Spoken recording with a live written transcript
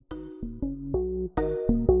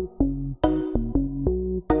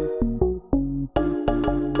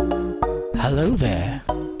Hello there.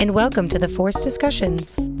 And welcome to the Force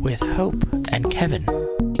Discussions With Hope and Kevin.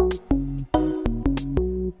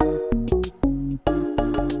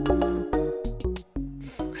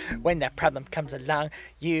 When that problem comes along,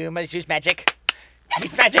 you must use magic.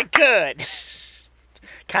 Use magic good.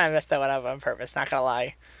 Kind of messed that one up on purpose, not gonna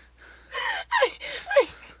lie.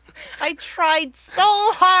 I tried so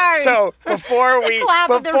hard. So before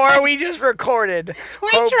we just recorded, we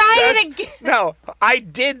tried it again. No, I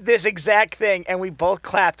did this exact thing, and we both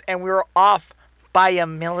clapped, and we were off by a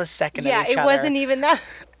millisecond. Of each other. Yeah, it wasn't even that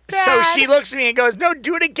bad. So she looks at me and goes, "No,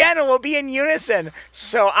 do it again, and we'll be in unison."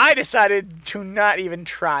 So I decided to not even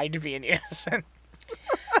try to be in unison.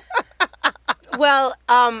 Well,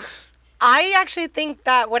 I actually think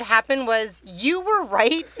that what happened was you were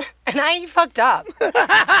right and I fucked up.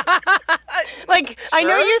 Like, I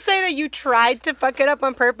know you say that you tried to fuck it up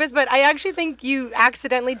on purpose, but I actually think you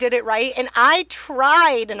accidentally did it right and I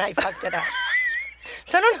tried and I fucked it up.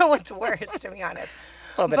 So I don't know what's worse, to be honest.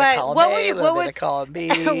 A little bit of column A, a little bit of column B.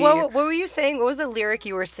 What were you saying? What was the lyric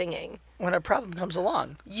you were singing? When a problem comes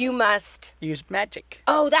along, you must use magic.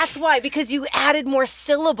 Oh, that's why, because you added more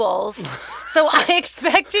syllables. So I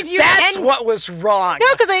expected you That's to end. what was wrong. No,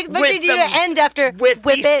 because I expected you to end after with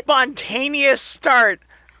whip the it. Spontaneous start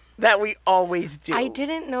that we always do. I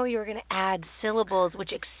didn't know you were going to add syllables,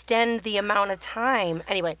 which extend the amount of time.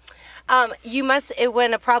 Anyway, you must,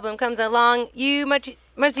 when a problem comes along, you must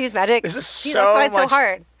use magic. This is See, that's why it's so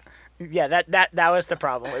hard. Yeah, that was the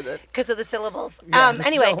problem with it. Because of the syllables. Yeah, the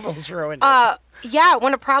anyway, syllables ruined it. Yeah,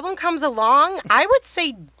 when a problem comes along, I would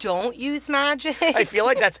say don't use magic. I feel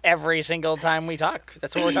like that's every single time we talk.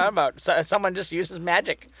 That's what we're talking about. So, someone just uses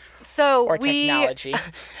magic. So or technology.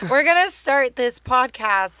 We're going to start this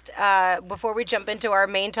podcast before we jump into our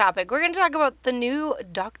main topic. We're going to talk about the new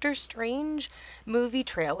Doctor Strange movie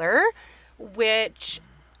trailer, which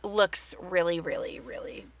looks really, really,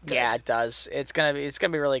 really good. Yeah, it does. It's gonna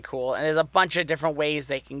be really cool. And there's a bunch of different ways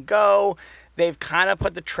they can go. They've kind of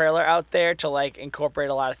put the trailer out there to like incorporate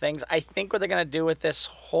a lot of things. I think what they're gonna do with this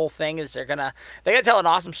whole thing is they're gonna tell an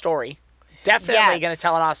awesome story. Definitely gonna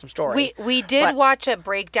tell an awesome story. We did watch a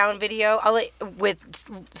breakdown video with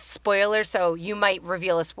spoilers, so you might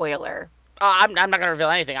reveal a spoiler. I'm not going to reveal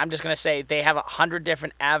anything. I'm just going to say they have 100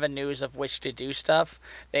 different avenues of which to do stuff.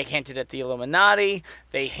 They hinted at the Illuminati.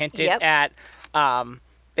 They hinted at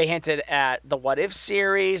the What If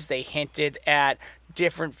series. They hinted at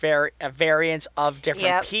different variants of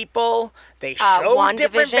different people. They showed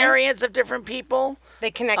different variants of different people.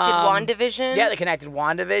 They connected WandaVision. Yeah, they connected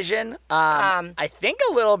WandaVision. I think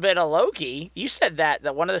a little bit of Loki. You said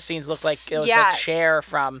that one of the scenes looked like it was a chair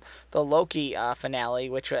from the Loki finale,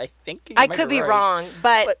 which I think I could be wrong,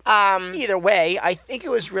 but either way, I think it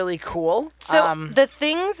was really cool. So the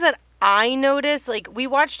things that I noticed, like, we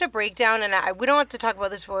watched a breakdown, and we don't have to talk about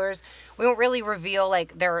the spoilers. We won't really reveal,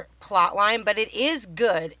 like, their plot line, but it is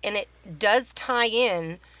good, and it does tie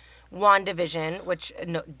in WandaVision, which,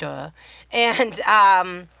 and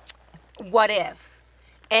What If.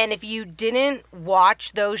 And if you didn't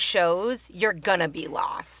watch those shows, you're gonna be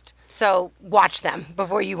lost. So watch them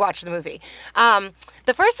before you watch the movie.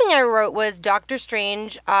 The first thing I wrote was Doctor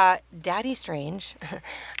Strange, Daddy Strange.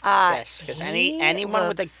 Yes, because anyone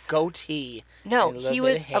with a goatee. No, he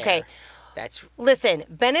was okay. Listen,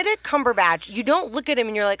 Benedict Cumberbatch. You don't look at him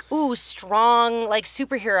and you're like, ooh, strong, like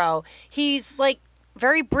superhero. He's like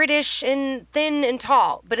very British and thin and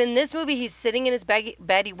tall. But in this movie, he's sitting in his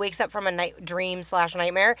bed. He wakes up from a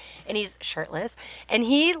dream/nightmare, and he's shirtless, and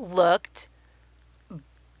he looked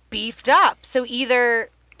beefed up. So either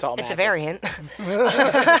it's a variant.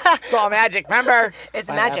 It's all magic, remember? It's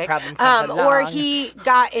magic. Or he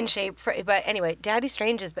got in shape. But anyway, Daddy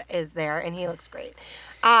Strange is there, and he looks great.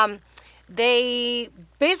 They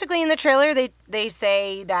basically in the trailer they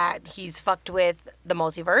say that he's fucked with the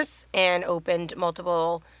multiverse and opened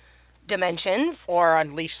multiple dimensions, or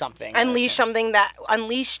unleashed something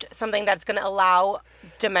that's going to allow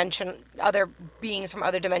other beings from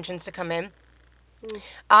other dimensions to come in.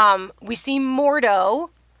 We see Mordo.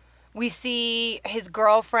 We see his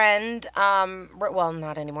girlfriend, well,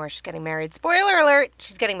 not anymore. She's getting married. Spoiler alert,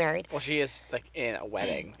 she's getting married. Well, she is, like, in a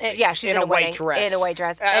wedding. Yeah, she's in a white dress. In a white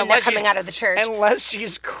dress. And they're coming out of the church. Unless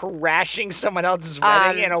she's crashing someone else's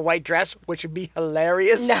wedding in a white dress, which would be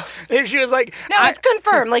hilarious. No. If she was like... No, it's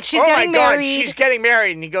confirmed. Like, she's getting married. Oh, my God, she's getting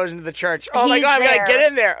married, and he goes into the church. Oh, my God, I'm going to get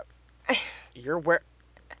in there.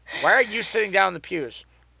 Why are you sitting down in the pews?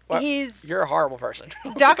 You're a horrible person.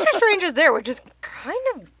 Doctor Strange is there, which is kind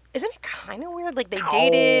of... Isn't it kind of weird? Like, they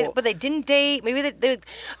dated, but they didn't date. Maybe they...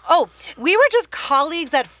 Oh, we were just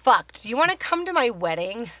colleagues that fucked. Do you want to come to my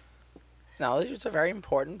wedding? No, he was a very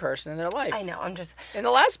important person in their life. I know. I'm just. In the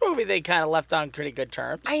last movie, they kind of left on pretty good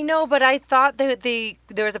terms. I know, but I thought that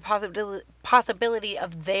there was a possibility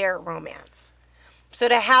of their romance. So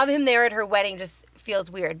to have him there at her wedding just feels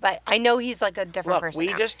weird. But I know he's like a different person. We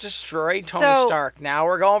now. just destroyed Tony Stark. Now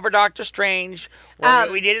we're going for Doctor Strange.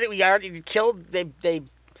 We did it. We already killed.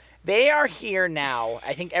 They are here now.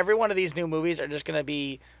 I think every one of these new movies are just going to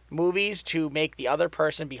be movies to make the other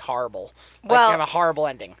person be horrible. Have a horrible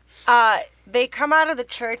ending. They come out of the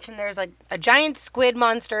church and there's like a giant squid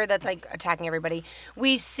monster that's like attacking everybody.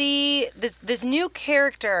 We see this new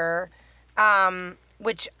character,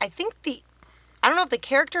 which I think I don't know if the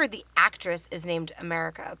character or the actress is named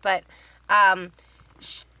America, but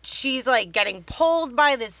she's like getting pulled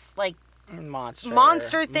by this like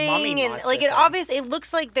monster thing, and like it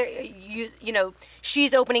looks like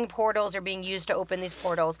she's opening portals or being used to open these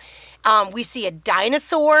portals. We see a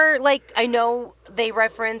dinosaur. Like I know they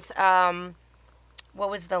reference what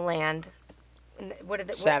was the land? What did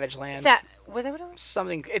it? Savage Land. Was that what it was?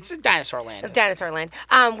 Something. It's a dinosaur land. Dinosaur Land.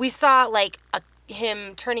 We saw like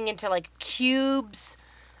him turning into like cubes,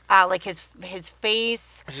 like his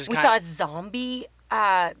face. We saw a zombie.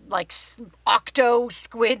 Like octo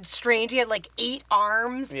squid strange. He had like 8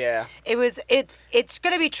 arms. Yeah. It's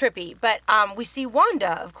gonna be trippy, but we see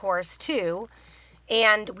Wanda, of course, too,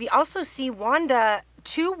 and we also see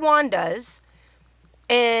two Wandas,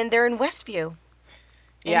 and they're in Westview.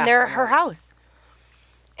 And they're her house.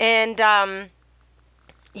 And I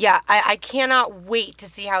cannot wait to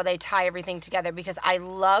see how they tie everything together because I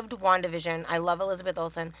loved WandaVision. I love Elizabeth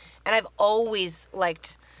Olsen, and I've always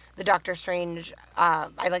liked the Doctor Strange.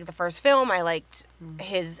 I liked the first film. I liked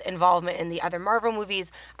his involvement in the other Marvel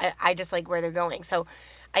movies. I just like where they're going. So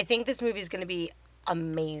I think this movie is going to be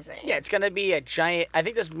amazing. Yeah, it's going to be a giant... I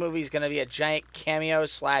think this movie is going to be a giant cameo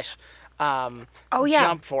 /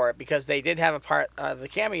 jump for it because they did have a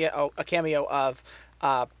cameo of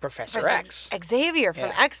Professor X. Xavier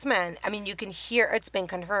from X-Men. I mean, you can hear, it's been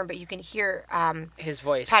confirmed, but you can hear his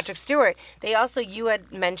voice. Patrick Stewart. You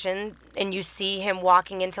had mentioned, and you see him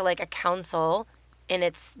walking into like a council, and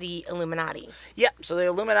it's the Illuminati. Yeah, so the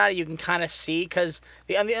Illuminati you can kind of see, because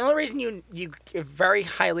the only reason you very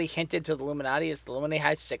highly hinted to the Illuminati is the Illuminati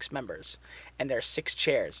has 6 members, and there are 6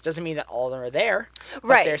 chairs. Doesn't mean that all of them are there,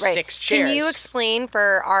 but there's 6 chairs. Can you explain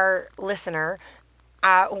for our listener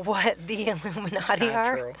what the Illuminati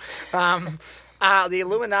are? True. The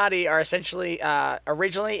Illuminati are essentially,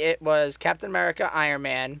 originally it was Captain America, Iron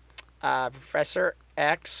Man, Professor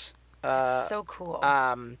X. That's so cool.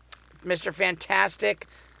 Mr. Fantastic,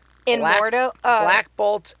 Black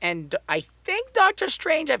Bolt, and I think Doctor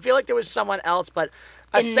Strange. I feel like there was someone else, but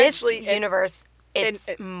essentially in this universe, it's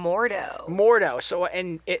Mordo. Mordo. So,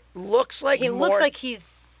 and it looks like looks like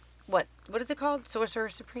he's what is it called? Sorcerer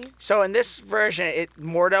Supreme. So in this version,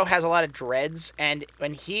 Mordo has a lot of dreads, and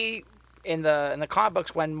when in the comic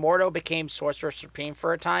books, when Mordo became Sorcerer Supreme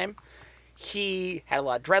for a time, he had a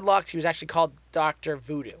lot of dreadlocks. He was actually called Dr.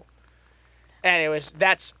 Voodoo. And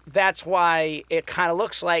that's why it kind of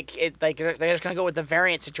looks like it. Like they're just gonna go with the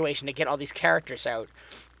variant situation to get all these characters out,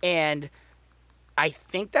 and I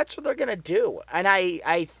think that's what they're gonna do. And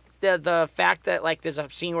the fact that like there's a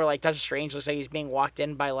scene where like Doctor Strange looks like he's being walked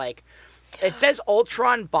in by like, it says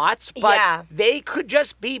Ultron bots, but they could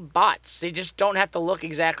just be bots. They just don't have to look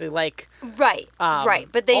exactly like right.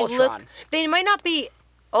 But they Ultron. They might not be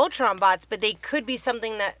Ultron bots, but they could be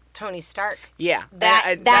something that Tony Stark. Yeah,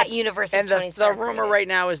 that universe is Tony Stark. The rumor right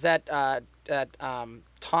now is that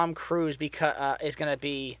Tom Cruise is going to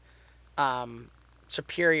be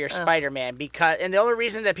Superior Spider-Man and the only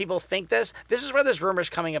reason that people think this is where this rumor's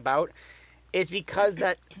coming about, is because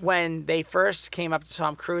that when they first came up to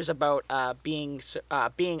Tom Cruise about being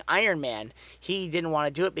Iron Man, he didn't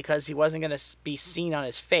want to do it because he wasn't going to be seen on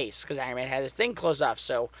his face because Iron Man had his thing closed off,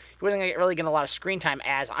 so he wasn't really getting a lot of screen time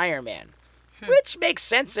as Iron Man. Which makes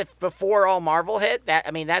sense if before all Marvel hit.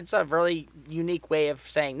 That's a really unique way of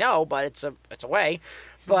saying no, but it's a way.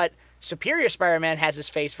 But Superior Spider-Man has his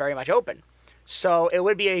face very much open. So it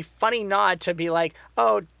would be a funny nod to be like,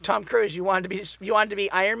 "Oh, Tom Cruise, you wanted to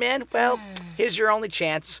be Iron Man? Well, here's your only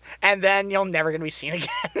chance, and then you're never going to be seen again."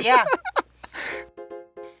 Yeah.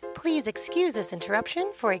 Please excuse this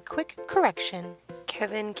interruption for a quick correction.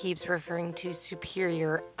 Kevin keeps referring to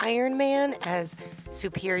Superior Iron Man as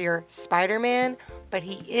Superior Spider-Man, but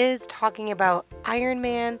he is talking about Iron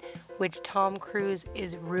Man, which Tom Cruise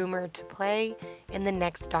is rumored to play in the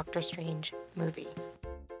next Doctor Strange movie.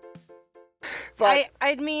 But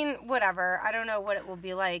I mean, whatever. I don't know what it will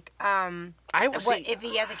be like. If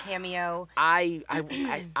he has a cameo.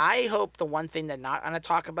 I hope the one thing they're not going to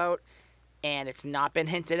talk about, and it's not been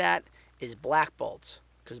hinted at, is Black Bolt,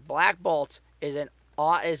 because Black Bolt is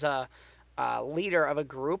a leader of a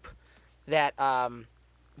group that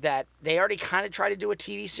that they already kind of tried to do a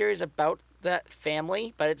TV series about that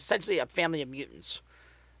family, but it's essentially a family of mutants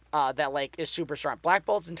that like is super strong. Black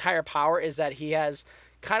Bolt's entire power is that he has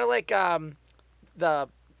kind of like the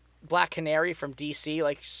Black Canary from DC,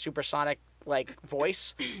 like supersonic like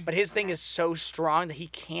voice, but his thing is so strong that he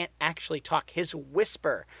can't actually talk. His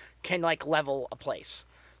whisper can like level a place.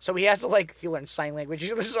 So he has to he learns sign language.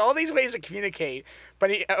 There's all these ways to communicate, but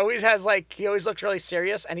he always looks really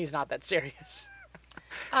serious, and he's not that serious.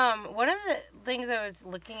 One of the things I was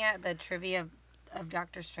looking at, the trivia of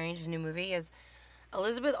Doctor Strange's new movie, is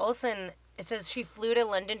Elizabeth Olsen. It says she flew to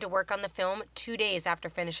London to work on the film 2 days after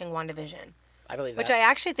finishing WandaVision. I believe that. Which I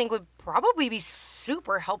actually think would probably be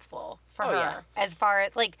super helpful for her. Yeah. As far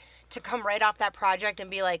as, to come right off that project and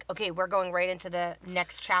be like, okay, we're going right into the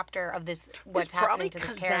next chapter of this, what's happening to this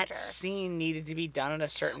character. Probably because that scene needed to be done in a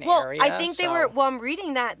certain well, area. I think I'm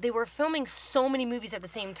reading that they were filming so many movies at the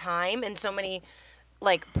same time and so many,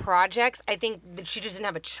 projects. I think that she just didn't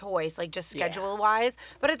have a choice, just schedule-wise.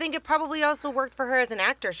 But I think it probably also worked for her as an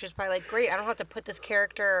actor. She was probably like, great, I don't have to put this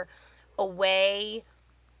character away.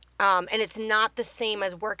 And it's not the same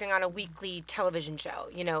as working on a weekly television show.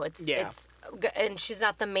 It's and she's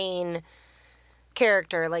not the main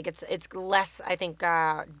character. It's less, I think,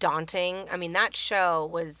 daunting. I mean, that show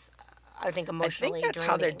was, I think, emotionally I think that's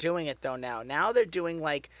how they're doing it though now. Now they're doing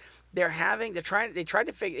they've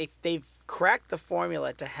cracked the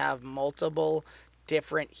formula to have multiple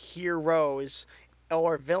different heroes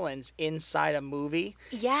or villains inside a movie.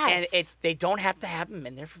 Yes. And they don't have to have them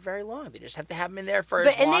in there for very long. They just have to have them in there for as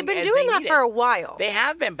long as and they've been doing that for a while. They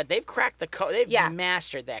have been, but they've cracked the code. They've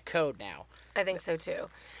mastered that code now. I think so too.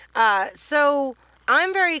 So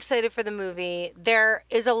I'm very excited for the movie. There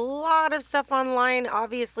is a lot of stuff online,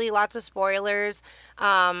 obviously, lots of spoilers.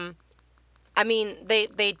 I mean,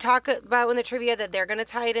 they talk about in the trivia that they're going to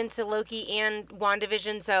tie it into Loki and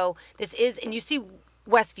WandaVision. So this is, and you see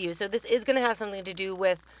Westview. So this is going to have something to do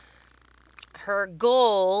with her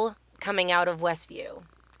goal coming out of Westview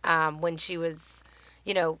when she was,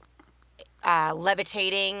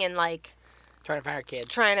 levitating and trying to find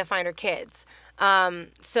her kids.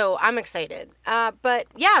 So I'm excited. But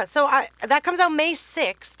yeah, so that comes out May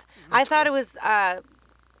 6th. I thought it was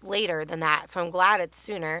later than that, so I'm glad it's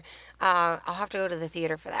sooner. I'll have to go to the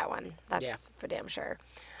theater for that one. That's for damn sure.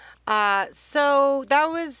 So that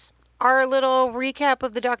was our little recap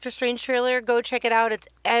of the Doctor Strange trailer. Go check it out. It's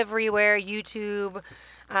everywhere, YouTube.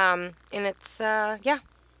 And it's,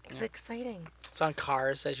 it's exciting. It's on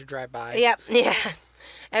cars as you drive by. Yep, yeah.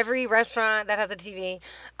 Every restaurant that has a TV.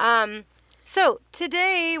 So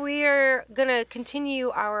today we are going to continue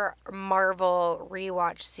our Marvel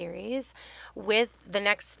Rewatch series with the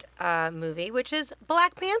next movie, which is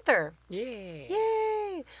Black Panther. Yay.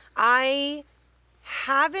 Yay. I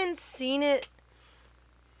haven't seen it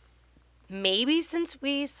maybe since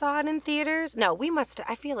we saw it in theaters. No,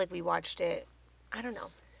 I feel like we watched it. I don't know.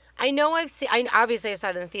 I know obviously I saw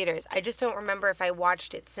it in the theaters. I just don't remember if I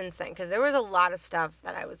watched it since then, because there was a lot of stuff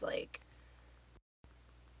that I was like,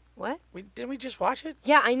 what? Didn't we just watch it?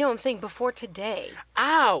 Yeah, I know. I'm saying before today.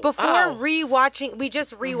 Ow! Rewatching, we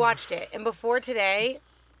just rewatched it. And before today,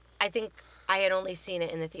 I think I had only seen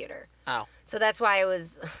it in the theater. Oh. So that's why I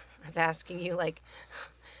was asking you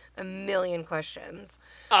a million questions.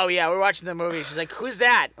 Oh, yeah, we're watching the movie. She's like, who's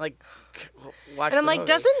that? Watch and I'm the like, movie.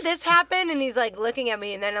 Doesn't this happen? And he's looking at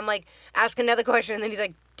me, and then I'm ask another question, and then he's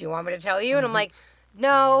like, do you want me to tell you? And I'm like,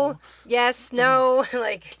 no, yes, no.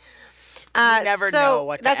 You never know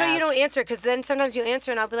what to that's ask. why you don't answer, because then sometimes you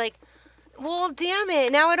answer, and I'll be like, well, damn it.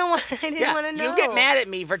 Now I didn't want to know. You get mad at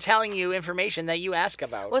me for telling you information that you ask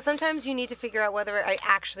about. Well, sometimes you need to figure out whether I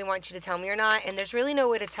actually want you to tell me or not, and there's really no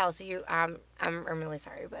way to tell. So I'm really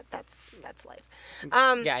sorry, but that's life.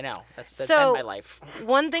 Yeah, I know. That's been my life.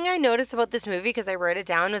 One thing I noticed about this movie, because I wrote it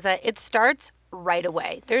down, was that it starts right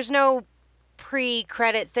away. There's no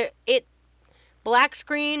pre-credits. Black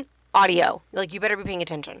screen, audio. You better be paying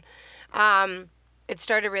attention. It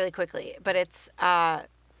started really quickly, but it's.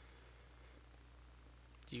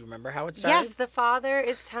 Do you remember how it started? Yes, the father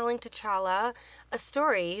is telling T'Challa a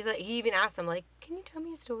story. He even asked him, can you tell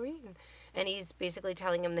me a story? And he's basically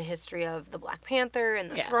telling him the history of the Black Panther and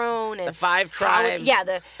the throne and the 5 tribes.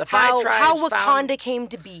 How Wakanda came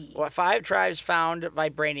to be. Well, 5 tribes found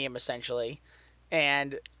vibranium essentially,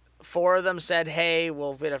 and 4 of them said, "Hey,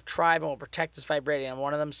 we'll get a tribe and we'll protect this vibranium."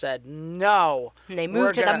 One of them said, "No." And they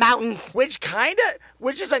moved to the mountains. Which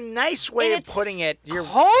is a nice way of putting it. You're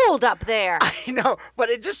cold up there. I know,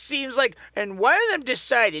 but it just seems and one of them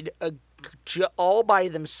decided, a all by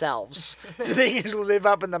themselves. They live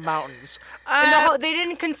up in the mountains. They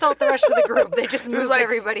didn't consult the rest of the group. They just moved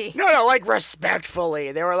everybody. No, like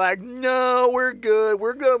respectfully. They were like, no, we're good.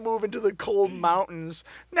 We're going to move into the cold mountains.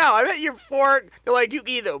 No, I bet you're for, they're like, you can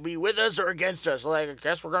either be with us or against us. Like, I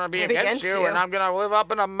guess we're going to be against you, and I'm going to live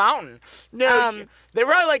up in a mountain. No, they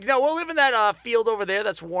were like, no, we'll live in that field over there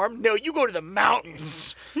that's warm. No, you go to the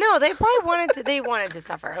mountains. No, they probably wanted to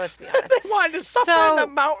suffer, let's be honest. They wanted to suffer in the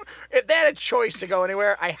mountain. If they had a choice to go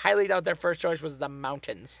anywhere, I highly doubt their first choice was the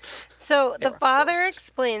mountains. So the father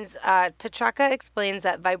explains, T'Chaka explains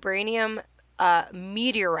that vibranium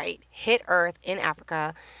meteorite hit Earth in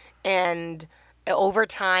Africa, and over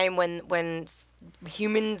time when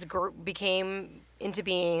humans became into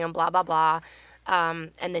being and blah, blah, blah,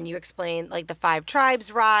 and then you explain, like, the 5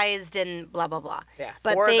 tribes rised and blah, blah, blah. Yeah,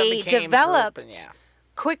 but they developed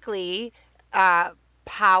quickly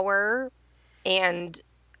power and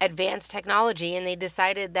advanced technology, and they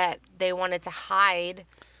decided that they wanted to hide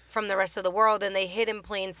from the rest of the world, and they hid in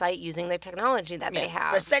plain sight using the technology that they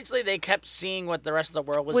have. Essentially, they kept seeing what the rest of the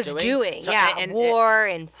world was doing. So, and war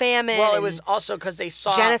and famine. Well, it was also because they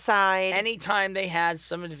saw genocide. Anytime they had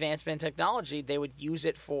some advancement in technology, they would use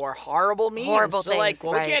it for horrible means. Horrible things. Like,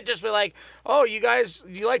 well, we can't just be like, oh, you guys,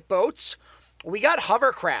 you like boats? We got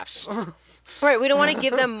hovercrafts. Right, we don't want to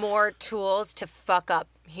give them more tools to fuck up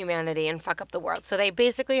humanity and fuck up the world. So they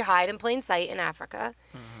basically hide in plain sight in Africa.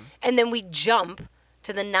 Mm-hmm. And then we jump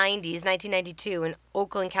to the 90s, 1992, in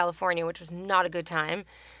Oakland, California, which was not a good time.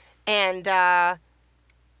 And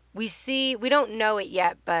we don't know it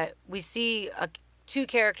yet, but we see 2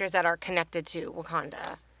 characters that are connected to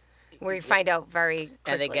Wakanda. We find out very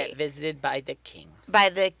quickly. And they get visited by the king. By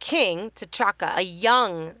the king, T'Chaka, a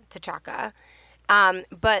young T'Chaka.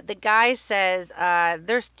 But the guy says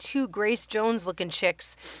there's 2 Grace Jones-looking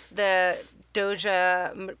chicks, the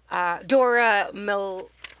Dora Milaje.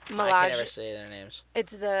 I can never say their names.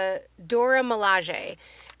 It's the Dora Milaje.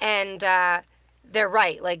 And they're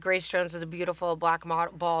right. Like, Grace Jones was a beautiful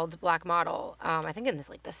bald black model, I think in the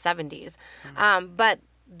 70s. Mm-hmm. But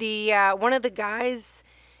the one of the guys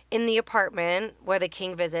in the apartment where the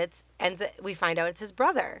king visits, and we find out it's his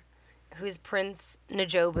brother, who's Prince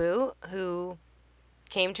N'Jobu, who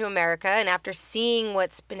came to America, and after seeing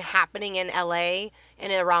what's been happening in LA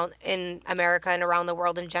and in America and around the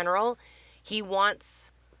world in general, he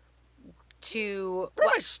wants to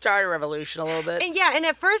pretty much start a revolution a little bit. And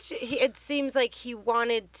at first it seems like he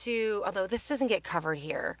wanted to, although this doesn't get covered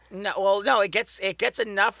here. No, it gets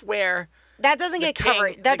enough where that doesn't get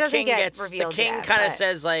covered. That doesn't get revealed. The king kind of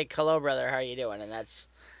says, like, "Hello, brother, how are you doing?" And that's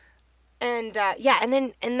and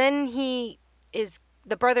then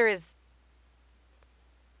the brother is.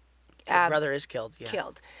 The brother is killed. Yeah.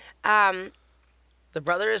 Killed. The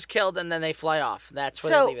brother is killed, and then they fly off. That's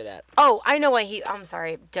where they leave it at. Oh, I know why I'm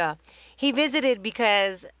sorry. Duh. He visited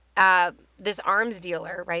because this arms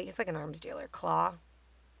dealer, right? He's like an arms dealer. Claw.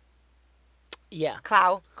 Yeah.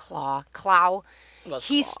 Claw. He Claw.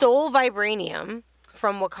 stole vibranium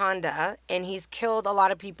from Wakanda, and he's killed a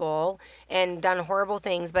lot of people and done horrible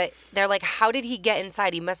things. But they're like, how did he get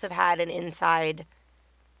inside? He must have had an inside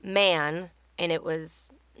man, and it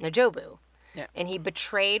was N'Jobu. Yeah. And he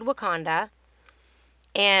betrayed Wakanda.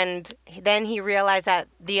 And then he realized that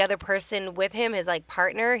the other person with him, his, like,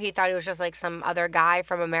 partner, he thought he was just, like, some other guy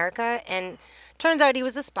from America. And turns out he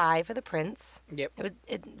was a spy for the prince. Yep.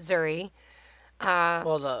 It was Zuri.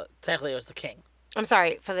 Technically it was the king. I'm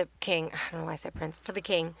sorry, for the king. I don't know why I said prince. For the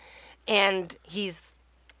king. And he's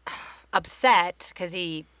upset because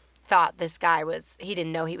he thought this guy he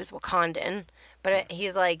didn't know he was Wakandan. But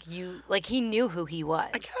he's like, he knew who he was.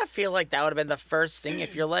 I kind of feel like that would have been the first thing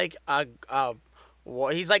if you're like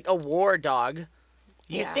he's like a war dog.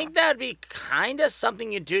 You think that would be kind of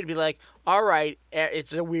something you'd do to be like, all right,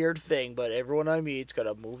 it's a weird thing, but everyone I meet's got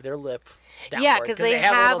to move their lip downward. Yeah, because they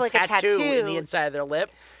have like a tattoo in the inside of their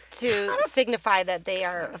lip. To signify that they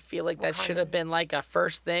are. I feel like that should have been like a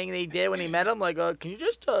first thing they did when he met him. Like, can you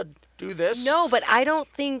just do this? No, but I don't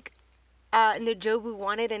think N'Jobu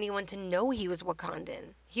wanted anyone to know he was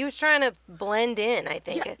Wakandan. He was trying to blend in, I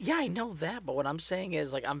think. Yeah, I know that, but what I'm saying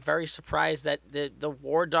is, like, I'm very surprised that the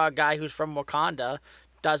war dog guy who's from Wakanda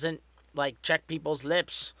doesn't, like, check people's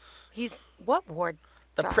lips. He's what war dog?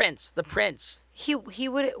 The prince. He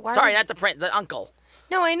would. Not the prince, the uncle.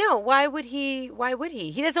 No, I know. Why would he?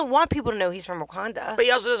 He doesn't want people to know he's from Wakanda. But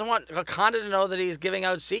he also doesn't want Wakanda to know that he's giving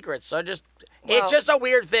out secrets. So it's just a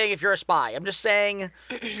weird thing if you're a spy. I'm just saying,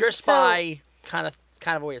 if you're a spy, kind of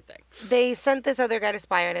a weird thing. They sent this other guy to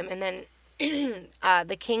spy on him, and then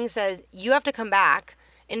the king says, you have to come back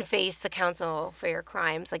and face the council for your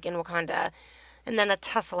crimes, like in Wakanda. and then a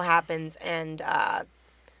tussle happens, and the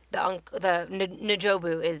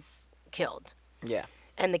Najobu is killed. Yeah.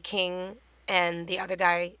 And the king and the other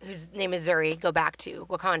guy, whose name is Zuri, go back to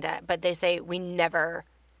Wakanda. But they say, we never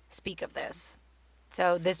speak of this.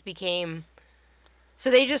 So this became... So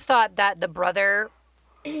they just thought that the brother,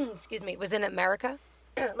 excuse me, was in America.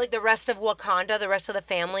 Like the rest of Wakanda, the rest of the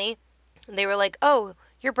family. They were like, oh,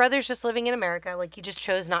 your brother's just living in America. Like, he just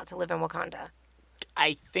chose not to live in Wakanda.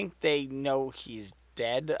 I think they know he's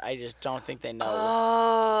dead. I just don't think they know.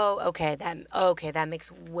 Oh, okay. That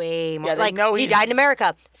makes way more. Yeah, they like know he died in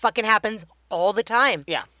America. Fucking happens all the time.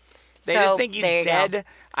 Yeah, they So, just think he's there you dead. go.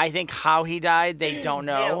 I think how he died, they don't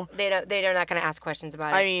know. They're not going to ask questions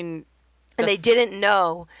about it. I mean, and they didn't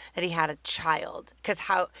know that he had a child because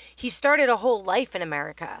he started a whole life in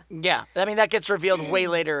America. yeah. I mean, that gets revealed way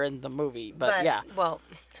later in the movie, but yeah. Well,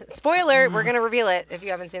 spoiler, we're going to reveal it if you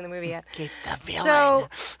haven't seen the movie yet. Gates the villain.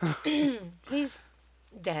 So he's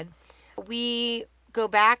dead. We go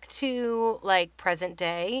back to like present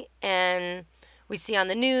day, and we see on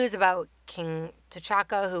the news about King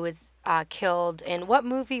T'Chaka, who was killed. In what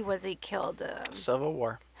movie was he killed? Civil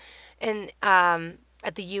War. And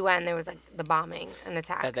at the UN, there was like the bombing, an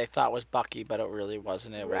attack. That they thought was Bucky, but it really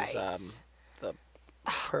wasn't. It Right. was the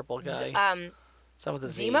purple guy. Something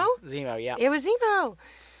with the Zemo? Zemo, yeah. It was Zemo,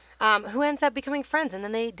 who ends up becoming friends, and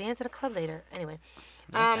then they dance at a club later. Anyway,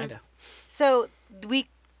 Yeah, kinda. so we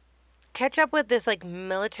catch up with this like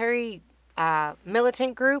military,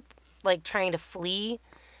 militant group, like trying to flee,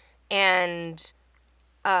 and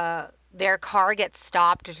their car gets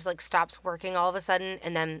stopped. It just like stops working all of a sudden,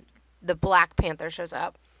 and then the Black Panther shows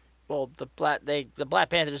up. Well, the Black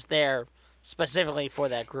Panther's there specifically for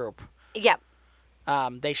that group. Yep.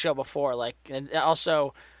 They show before, like, and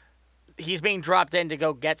also he's being dropped in to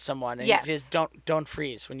go get someone, and Yes. he says, "Don't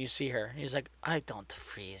freeze when you see her." He's like, "I don't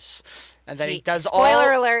freeze," and then he does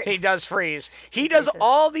spoiler alert. He does freeze. He does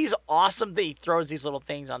all these awesome things. He throws these little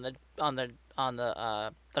things on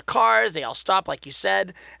the cars. They all stop, like you said.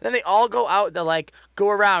 And then they all go out. They're like, go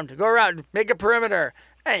around, make a perimeter.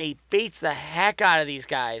 And he beats the heck out of these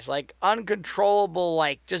guys, like uncontrollable,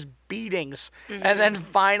 like just beatings. Mm-hmm. And then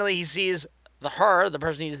finally he sees the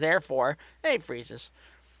person he's there for, and he freezes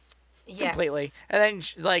completely. Yes. And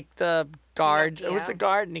then like the guard, Nakia. what's the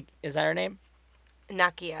guard? Is that her name?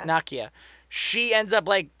 Nakia. Nakia. She ends up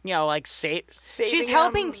like saving. She's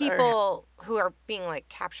helping them, or- people who are being like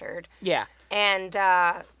captured. Yeah. And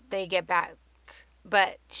they get back,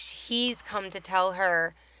 but he's come to tell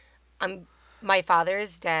her, my father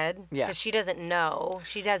is dead. Yeah. Because she doesn't know.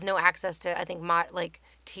 She has no access to, I think, like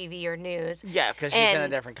TV or news. Yeah, because she's in a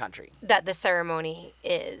And different country. that the ceremony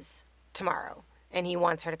is tomorrow, and he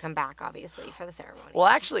wants her to come back, obviously, for the ceremony. Well,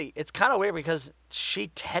 actually, it's kind of weird because she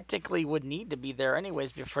technically would need to be there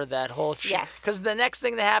anyways for that whole. Yes. Because the next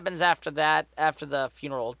thing that happens after the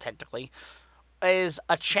funeral, technically, is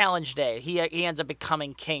a challenge day. He ends up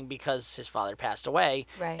becoming king because his father passed away.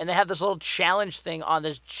 Right. And they have this little challenge thing on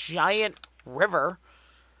this giant river.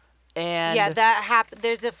 And yeah, that happened.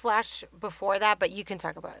 There's a flash before that, but you can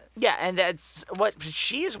talk about it. yeah, and that's what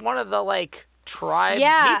she's one of the like tribe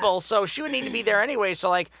Yeah. people, so she would need to be there anyway. So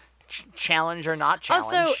like, challenge or not challenge.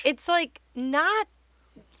 Also, it's like not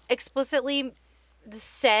explicitly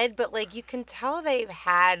said, but like you can tell they've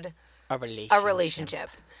had a relationship.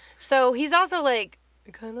 So he's also like,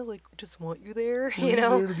 I kind of like just want you there, you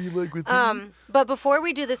know. to be like with But before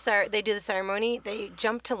we do they do the ceremony. They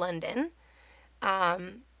jump to London.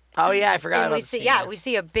 Oh yeah, I forgot And about we the see, scene, yeah, we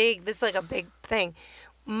see this is like a big thing.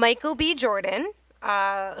 Michael B. Jordan,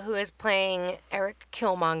 who is playing Eric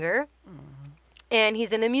Killmonger, and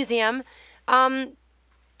he's in a museum,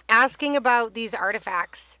 asking about these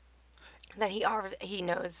artifacts that he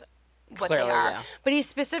knows what Clearly, they are. yeah. But he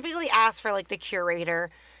specifically asked for like the curator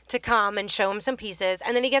to come and show him some pieces,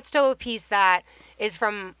 and then he gets to a piece that is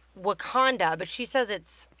from Wakanda, but she says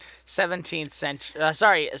it's 17th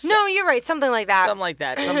century. no, you're right, something like that. something like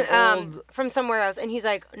that. Some old. From somewhere else. And he's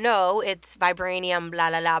like, no, it's vibranium, blah,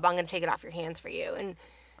 blah, blah, but I'm going to take it off your hands for you. And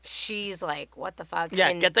she's like, what the fuck? Yeah,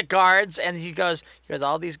 And, get the guards, and he goes, "You have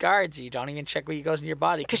all these guards. You don't even check what goes in your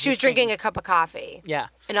body." because she was drinking a cup of coffee. Yeah,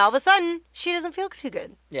 And all of a sudden, she doesn't feel too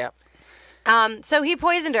good. yeah. So he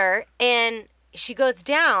poisoned her, and she goes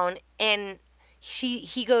down, and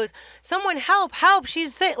he goes, someone help,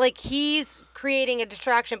 she's sick. Like, he's creating a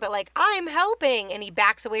distraction, but like, I'm helping. And he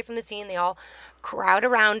backs away from the scene. They all crowd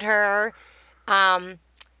around her.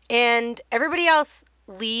 And everybody else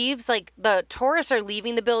leaves, like the tourists are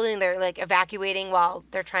leaving the building. They're like evacuating while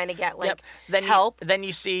they're trying to get like Then help. Then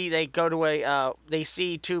you see they go to they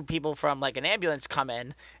see two people from like an ambulance come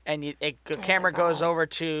in, and the camera goes over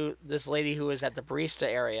to this lady who was at the barista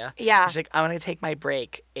area. Yeah. She's like, "I'm gonna take my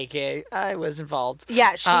break," aka I was involved.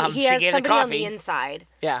 Yeah, he has gave the somebody on coffee. the inside.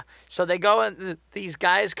 Yeah. So they go and these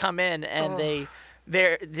guys come in and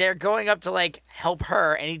they're going up to like help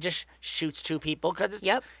her, and he just shoots two people because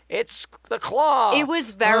it's the Claw. It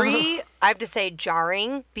was very, I have to say,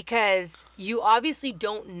 jarring because you obviously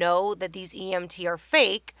don't know that these EMT are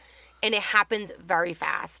fake, and it happens very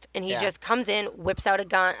fast. And he just comes in, whips out a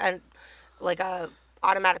gun, like a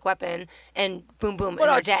automatic weapon, and boom, boom, and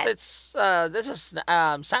they're dead. There's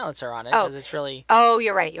a silencer on it because it's really. Oh,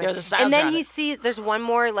 you're right. There's a silencer and then on he it. sees there's one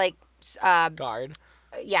more like guard.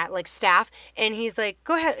 Yeah, like staff, and he's like,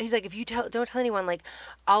 "Go ahead." He's like, "If you don't tell anyone, like,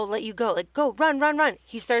 I'll let you go. Like, go, run, run, run."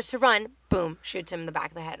 He starts to run. Boom, shoots him in the back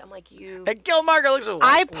of the head. I'm like, you. And Gilmarger looks.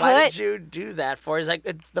 Why did you do that for? He's like,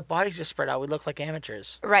 the bodies just spread out. We look like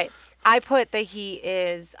amateurs. Right. I put that he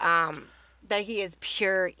is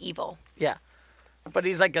pure evil. Yeah. But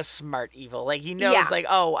he's like a smart evil. Like he knows, like,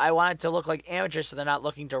 oh, I want it to look like amateurs, so they're not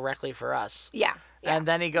looking directly for us. Yeah. Yeah. And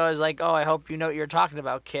then he goes like, "Oh, I hope you know what you're talking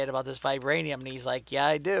about, kid, about this vibranium." And he's like, "Yeah,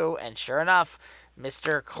 I do." And sure enough,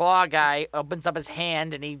 Mr. Claw guy opens up his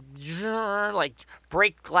hand and he like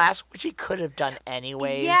break glass, which he could have done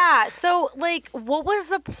anyways. Yeah. So like, what was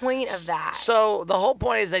the point of that? So the whole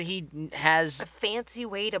point is that he has a fancy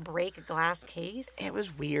way to break a glass case. It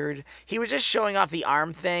was weird. He was just showing off the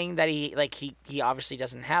arm thing that he obviously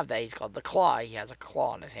doesn't have that. He's called the Claw. He has a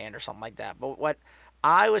claw in his hand or something like that. But what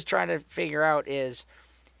I was trying to figure out is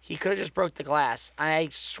he could have just broke the glass. I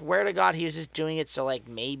swear to God he was just doing it so like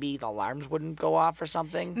maybe the alarms wouldn't go off or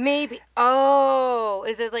something. Maybe. Oh,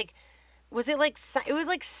 is it like? Was it like? It was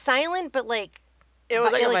like silent, but like. It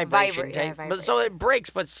was like a vibration type. Yeah, But so it breaks,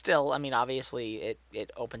 but still, I mean, obviously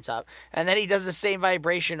it opens up. And then he does the same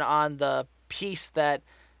vibration on the piece that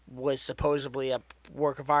was supposedly a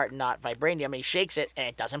work of art, not vibranium. And he shakes it, and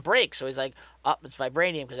it doesn't break. So he's like, "Oh, it's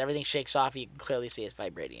vibranium," because everything shakes off. You can clearly see it's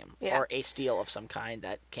vibranium, or a steel of some kind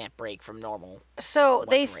that can't break from normal. So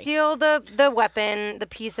weaponry. they steal the weapon, the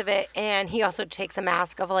piece of it, and he also takes a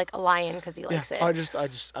mask of like a lion because he likes it. I'm just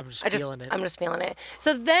feeling it. I'm just feeling it.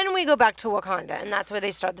 So then we go back to Wakanda, and that's where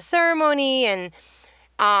they start the ceremony, and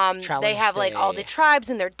they have like all the tribes,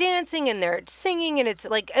 and they're dancing and they're singing, and it's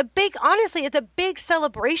like honestly, it's a big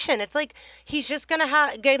celebration. It's like he's just gonna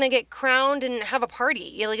get crowned and have a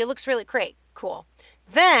party. Like it looks really great, cool.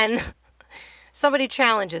 Then somebody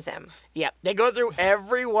challenges him. Yeah, they go through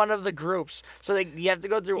every one of the groups. So you have to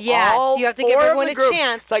go through yes, all you have to give everyone a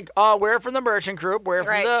chance. It's like, we're from the merchant group, we're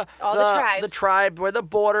from the tribes. The tribe, we're the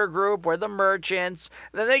border group, we're the merchants.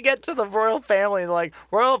 And then they get to the royal family, and they're like,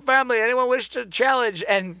 "Royal family, anyone wish to challenge?"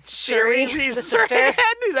 And Shuri raises her hand.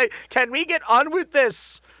 He's like, "Can we get on with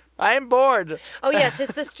this? I am bored." Oh yes,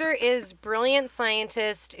 his sister is brilliant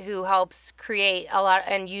scientist who helps create a lot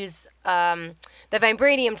and use the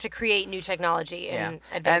vibranium to create new technology and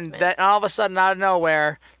advancements. And then all of a sudden, out of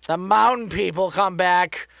nowhere, the mountain people come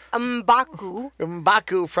back. M'Baku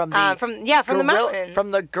from the mountains,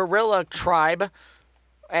 from the gorilla tribe,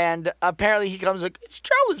 and apparently he comes like, "It's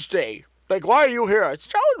challenge day. Like, why are you here? It's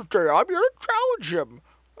challenge day. I'm here to challenge him.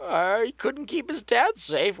 He couldn't keep his dad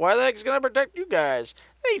safe. Why the heck is he gonna protect you guys?"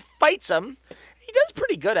 And he fights him. He does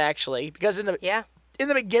pretty good actually, because in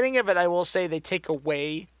the beginning of it, I will say they take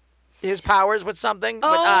away his powers with something,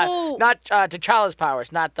 but not T'Challa's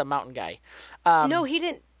powers, not the mountain guy. No, he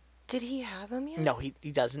didn't. Did he have them yet? No, he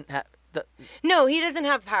doesn't have the. No, he doesn't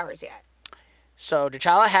have powers yet. So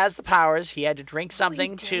T'Challa has the powers. He had to drink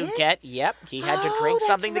something to get. Yep, he had to drink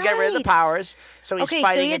something to get rid of the powers. So he's fighting.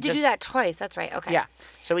 So he had to do that twice. That's right. Okay. Yeah.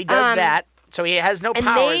 So he does that. So he has no powers.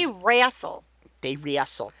 And they wrestle. They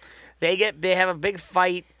wrestle. They have a big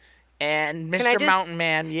fight, and Mr. Mountain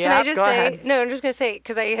Man. Yeah. Go ahead. No, I'm just gonna say,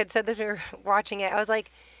 because I had said this when we were watching it. I was like,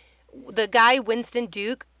 the guy Winston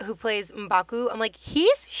Duke who plays M'Baku, I'm like,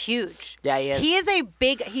 he's huge. Yeah, he is. He is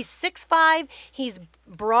he's 6'5", he's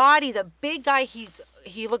broad, he's a big guy,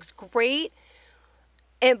 he looks great.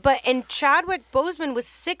 And Chadwick Boseman was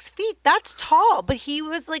 6 feet. That's tall, but he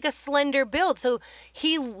was like a slender build. So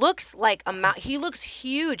he looks like he looks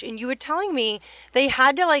huge. And you were telling me they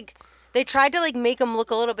tried to make him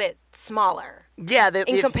look a little bit smaller. Yeah,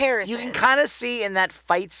 in comparison. You can kind of see in that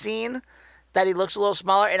fight scene that he looks a little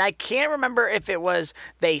smaller, and I can't remember if it was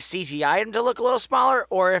they CGI'd him to look a little smaller,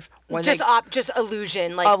 or if when just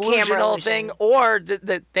illusion, like camera illusion thing, or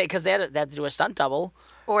because they had to do a stunt double,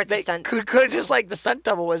 or it's a stunt. Could just like the stunt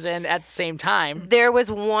double was in at the same time. There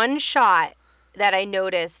was one shot that I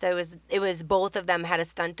noticed that it was both of them had a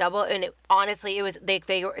stunt double, and honestly it was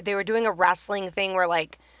they were doing a wrestling thing where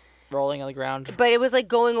like rolling on the ground. But it was like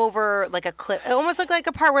going over like a cliff. It almost looked like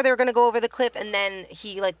a part where they were going to go over the cliff, and then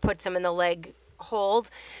he like puts him in the leg hold.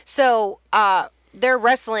 So they're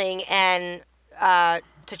wrestling, and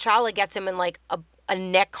T'Challa gets him in like a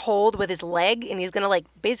neck hold with his leg, and he's going to like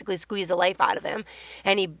basically squeeze the life out of him.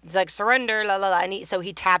 And he's like, surrender, la la la. And so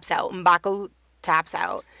he taps out. M'Baku taps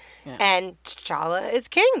out. Yeah. And T'Challa is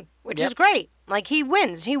king, which is great. Like he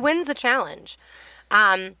wins. He wins the challenge.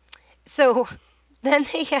 So then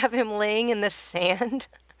they have him laying in the sand,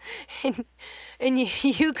 and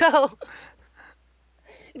you go,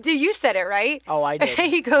 you said it, right? Oh, I did.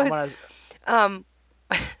 He goes,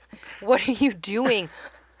 what are you doing?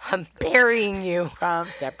 I'm burying you.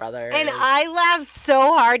 Stepbrother. And I laughed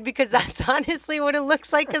so hard because that's honestly what it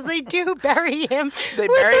looks like, because they do bury him they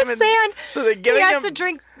with bury the him in sand. So they're giving him... He has to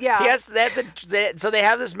drink... Yeah. So they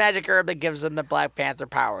have this magic herb that gives them the Black Panther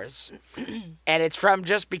powers. And it's from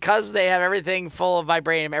just because they have everything full of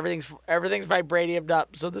vibranium. Everything's vibraniumed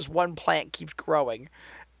up, so this one plant keeps growing.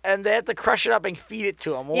 And they have to crush it up and feed it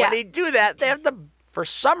to him. Well, when they do that, they have to... For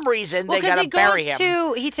some reason, they gotta bury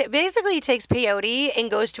him. Basically, he takes peyote and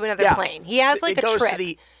goes to another plane. He has like a trip.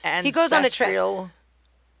 He goes on a trip.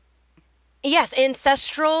 Yes,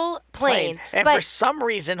 ancestral plane. And for some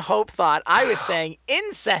reason, Hope thought I was saying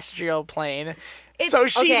ancestral plane. So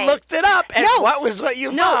she looked it up, and what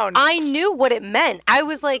you found? No, I knew what it meant. I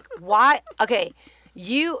was like, why? Okay,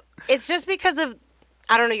 it's just because of,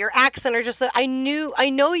 I don't know, your accent, or just that I know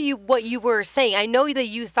what you were saying. I know that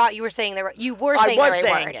you thought you were saying the right word.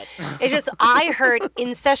 It's just I heard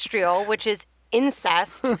ancestral, which is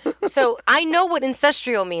incest. So I know what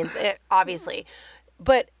ancestral means, obviously.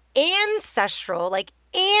 But ancestral, like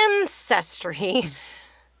ancestry,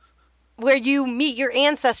 where you meet your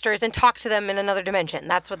ancestors and talk to them in another dimension.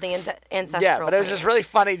 That's what the ancestral. Yeah, but it was just really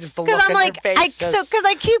funny just to look at like, your face. Because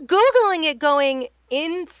I keep Googling it going,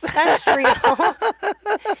 ancestral.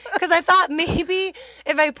 Because I thought maybe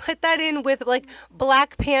if I put that in with like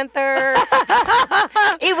Black Panther,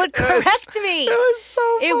 it would correct me. It was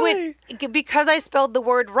so funny. It would, because I spelled the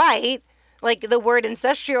word right, like the word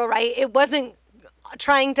ancestral right, it wasn't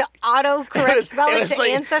trying to auto-correct spelling to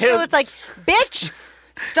like, ancestral. It's like, bitch,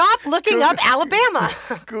 stop looking up Alabama.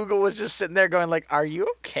 Google was just sitting there going like, are you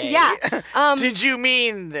okay? Yeah. Did you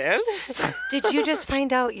mean this? Did you just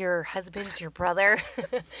find out your husband's your brother?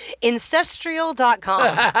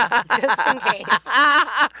 Ancestral.com, just in case.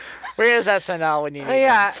 Where's SNL when you need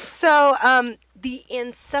Yeah. So, the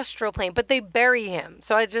ancestral plane, but they bury him.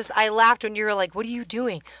 So I laughed when you were like, what are you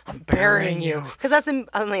doing? I'm burying you. Because that's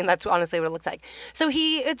honestly what it looks like. So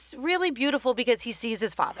it's really beautiful because he sees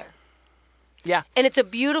his father. Yeah. And it's a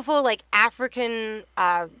beautiful, like, African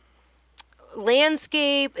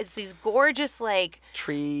landscape. It's these gorgeous, like,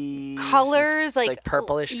 trees, colors, like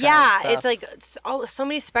purplish. It's like so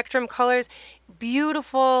many spectrum colors,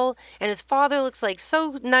 beautiful. And his father looks like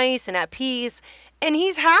so nice and at peace, and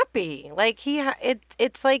he's happy. Like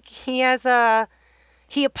it's like he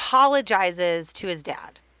apologizes to his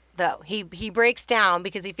dad. Though he breaks down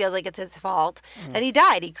because he feels like it's his fault that he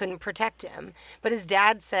died. He couldn't protect him. But his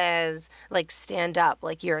dad says, like, stand up,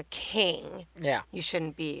 like you're a king. Yeah. You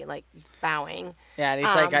shouldn't be like bowing. Yeah, and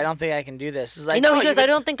he's like, I don't think I can do this. He's like, he goes, I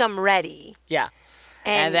don't think I'm ready. Yeah.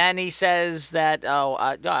 And then he says that, no,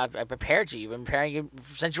 I prepared you. You've been preparing you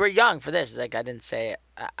since you were young for this. He's like, I didn't say it.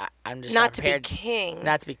 I'm just not prepared. To be king.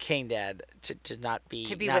 Not to be king, Dad. To not be.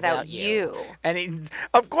 To be without you. And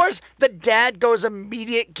of course, the dad goes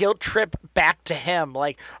immediate guilt trip back to him.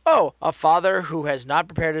 Like, oh, a father who has not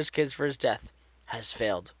prepared his kids for his death has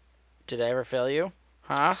failed. Did I ever fail you?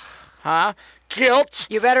 Huh? Guilt.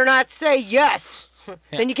 You better not say yes.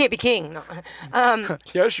 Then you can't be king. No.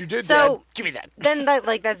 Yes, you did. So Dad. Give me that. Then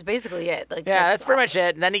that's basically it. Like, that's pretty much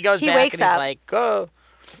it. And then he goes back wakes and he's up, like, "Oh,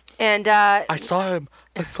 and I saw him.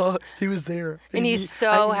 He was there, and he's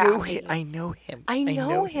so happy. I know him. I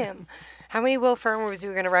know him. How many Will Ferrell movies are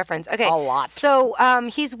we going to reference? Okay, a lot. So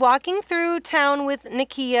he's walking through town with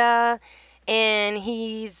Nakia. And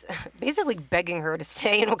he's basically begging her to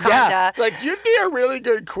stay in Wakanda. Yeah, like, you'd be a really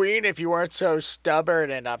good queen if you weren't so stubborn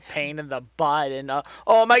and a pain in the butt. And am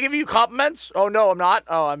I giving you compliments? Oh no, I'm not.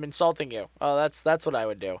 Oh, I'm insulting you. Oh, that's what I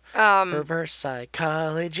would do. Reverse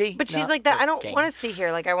psychology. But she's like that. I don't want to stay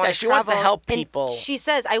here. Like, I want to she travel. Wants to help people. And she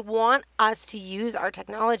says, I want us to use our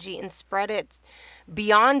technology and spread it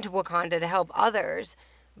beyond Wakanda to help others.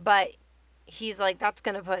 But he's like, that's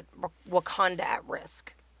going to put Wakanda at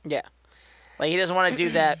risk. Yeah. Like, he doesn't want to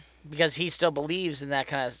do that because he still believes in that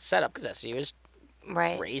kind of setup, because that's what he was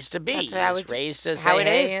raised to be. That's what I was, raised to how say,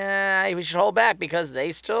 it hey, we should hold back because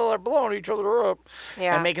they still are blowing each other up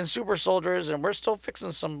and making super soldiers, and we're still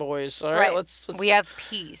fixing some boys. All right, let's we have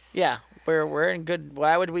peace. Yeah, we're in good.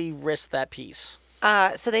 Why would we risk that peace?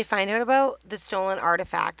 So they find out about the stolen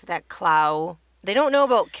artifact that Clow. They don't know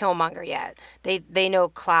about Killmonger yet. They know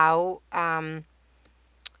Clow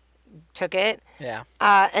took it. Yeah.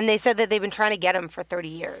 And they said that they've been trying to get him for 30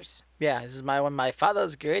 years. Yeah, this is one of my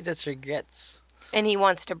father's greatest regrets. And he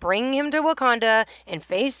wants to bring him to Wakanda and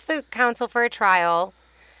face the council for a trial.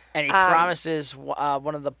 And he promises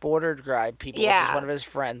one of the border tribe people, which is one of his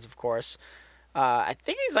friends, of course. I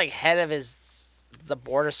think he's like head of the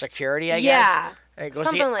border security, I guess. Yeah.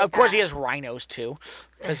 Something like that. Of course, he has rhinos, too,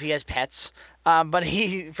 because he has pets. But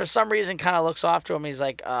he, for some reason, kind of looks off to him. He's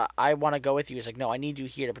like, I want to go with you. He's like, no, I need you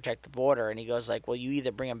here to protect the border. And he goes like, well, you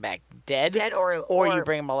either bring him back dead or you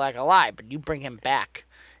bring him back alive. But you bring him back.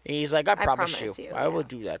 And he's like, I promise you. I will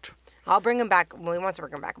do that. I'll bring him back. Well, he wants to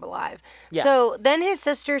bring him back alive. Yeah. So then his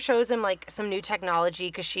sister shows him, like, some new technology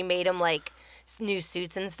because she made him, like, new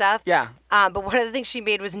suits and stuff. Yeah. But one of the things she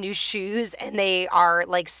made was new shoes, and they are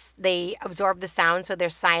like they absorb the sound, so they're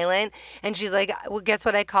silent. And she's like, "Well, guess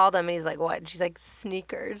what I call them?" And he's like, "What?" And she's like,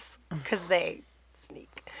 "Sneakers," because they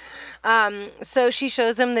sneak. So she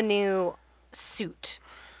shows him the new suit,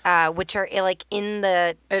 which are like in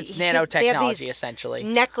the. It's nanotechnology, essentially.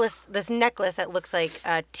 This necklace that looks like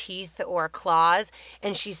teeth or claws,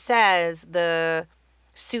 and she says the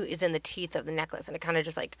suit is in the teeth of the necklace, and it kind of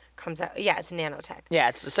just like comes out. Yeah, it's nanotech. Yeah,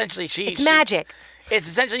 it's essentially it's magic. It's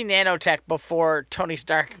essentially nanotech before Tony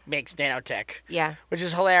Stark makes nanotech. Yeah, which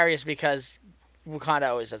is hilarious because Wakanda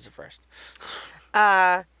always does it first.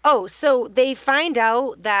 So they find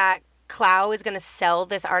out that Clow is going to sell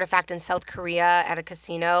this artifact in South Korea at a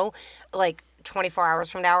casino, like 24 hours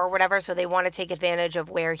from now or whatever. So they want to take advantage of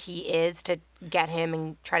where he is to get him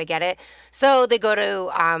and try to get it. So they go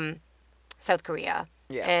to South Korea.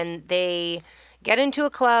 Yeah. And they get into a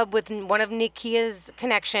club with one of Nakia's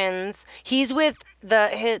connections. He's with the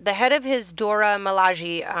head of his Dora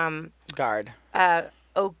Milaje guard.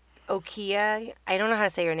 Okia. I don't know how to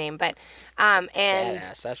say your name, but and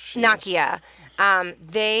Badass, that's what she Nakia.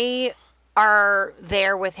 They are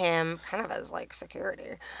there with him kind of as like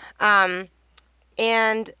security. And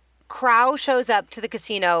Crow shows up to the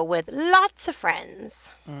casino with lots of friends.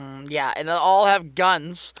 Yeah, and they all have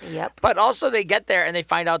guns. Yep. But also they get there and they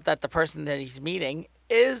find out that the person that he's meeting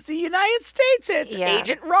is the United States. It's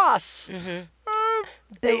Agent Ross. Mm-hmm.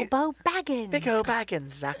 Bilbo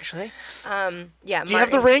Baggins, actually. Yeah. Do you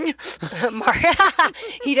have the ring?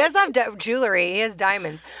 He does have jewelry. He has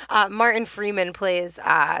diamonds. Martin Freeman plays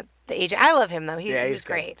the agent. I love him though. He was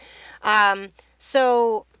great.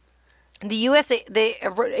 So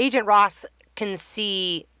the Agent Ross can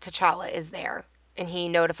see T'Challa is there, and he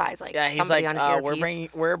notifies somebody on his earpiece.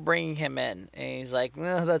 We're bringing him in, and he's like,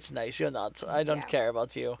 no, that's nice. You're not. I don't care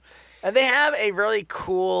about you. And they have a really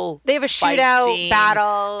cool. They have a shootout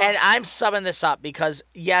battle, and I'm subbing this up because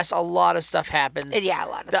yes, a lot of stuff happens. Yeah, a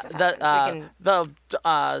lot of stuff happens.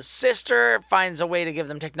 The sister finds a way to give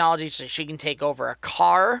them technology so she can take over a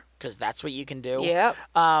car because that's what you can do. Yep.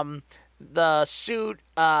 The suit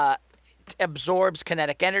absorbs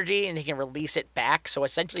kinetic energy and he can release it back. So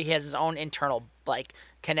essentially he has his own internal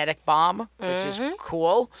kinetic bomb, which is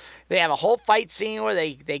cool. They have a whole fight scene where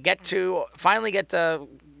they finally get to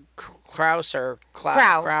Kraus or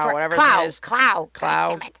Clow, whatever it is. Clow.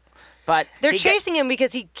 God damn it. But they're chasing him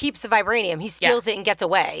because he keeps the vibranium. He steals it and gets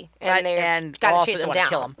away. And they're got to chase him down.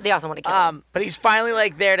 Kill him. They also want to kill him. But he's finally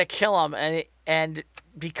there to kill him, and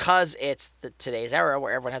because it's today's era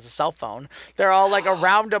where everyone has a cell phone, they're all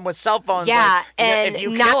around him with cell phones. Yeah, and if you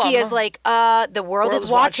Naki kill him, is like, the world is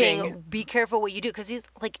watching. Be careful what you do, because he's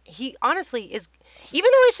he honestly is.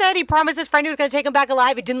 Even though he said he promised his friend he was going to take him back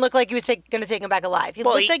alive, it didn't look like he was going to take him back alive. He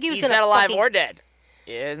looked like he was going to. He said alive or dead.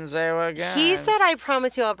 He didn't say what guy. He said, "I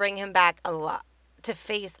promise you, I'll bring him back alive." To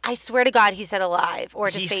face, I swear to God, he said alive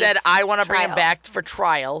or to face. He said, "I want to bring him back for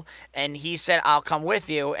trial," and he said, "I'll come with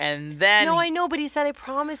you." And then I know, but he said, "I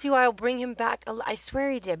promise you, I'll bring him back." I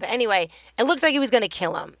swear he did. But anyway, it looked like he was going to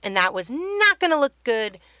kill him, and that was not going to look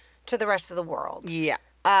good to the rest of the world. Yeah.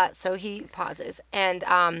 So he pauses, and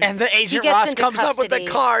the Agent Ross comes up with the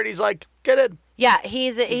card. He's like, "Get in." Yeah,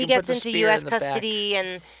 he gets into U.S. custody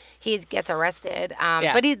and. He gets arrested,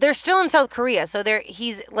 but they're still in South Korea, so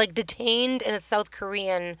he's detained in a South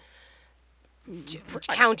Korean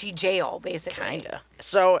county jail, basically. Kinda.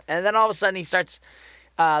 So, and then all of a sudden he starts.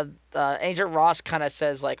 Agent Ross kind of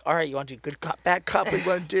says like, all right, you want to do good cop, bad cop, what do you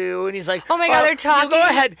want to do? And he's like, oh my God, they're talking.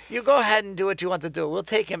 You go ahead and do what you want to do. We'll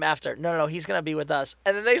take him after. No, he's going to be with us.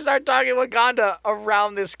 And then they start talking Wakanda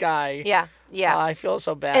around this guy. Yeah. I feel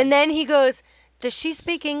so bad. And then he goes, does she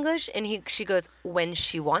speak English? And she goes, when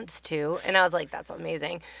she wants to. And I was like, that's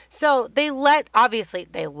amazing. So I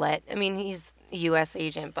mean, he's a U.S.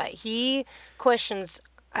 agent, but he questions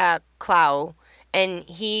Clow, and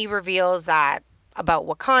he reveals that about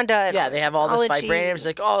Wakanda. Yeah, they have all this vibranium. It's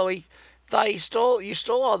like, oh, we thought you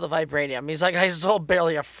stole all the vibranium. He's like, I stole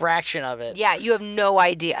barely a fraction of it. Yeah, you have no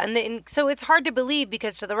idea. And so it's hard to believe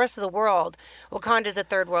because to the rest of the world, Wakanda's a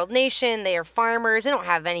third world nation. They are farmers. They don't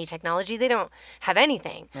have any technology. They don't have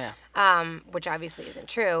anything. Yeah. Which obviously isn't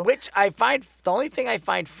true. Which I find, the only thing I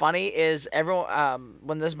find funny is everyone,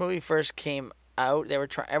 when this movie first came out,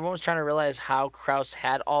 everyone was trying to realize how Krauss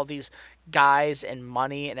had all these guys and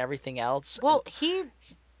money and everything else. Well, he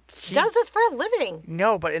does this for a living.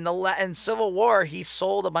 No, but in Civil War, he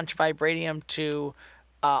sold a bunch of vibranium to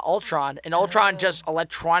Ultron, and Ultron just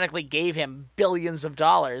electronically gave him billions of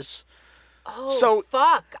dollars. Oh,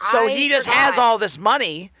 fuck. So he just has all this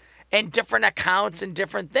money and different accounts and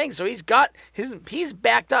different things. So he's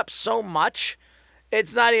backed up so much,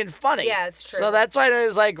 it's not even funny. Yeah, it's true. So that's why it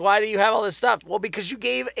was like, why do you have all this stuff? Well, because you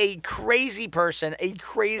gave a crazy person a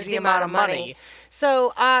crazy amount of money.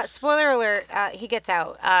 So, spoiler alert, he gets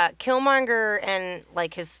out. Killmonger and,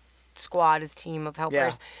 like, his squad, his team of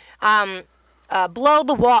helpers, blow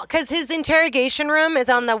the wall. Because his interrogation room is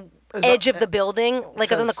on the edge of the building.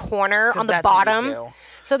 Like, it's on the corner, on the bottom.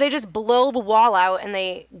 So they just blow the wall out and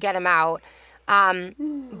they get him out.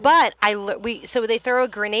 But so they throw a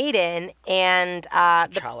grenade in and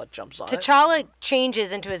T'Challa jumps on it. T'Challa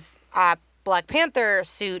changes into his Black Panther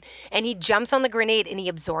suit and he jumps on the grenade and he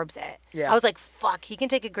absorbs it. Yeah. I was like, fuck, he can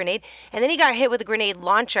take a grenade. And then he got hit with a grenade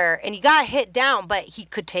launcher and he got hit down, but he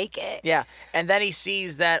could take it. Yeah. And then he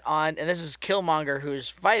sees that and this is Killmonger who's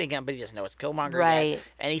fighting him, but he doesn't know it's Killmonger right yet.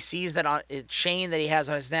 And he sees that on a chain that he has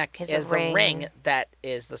on his neck is the ring that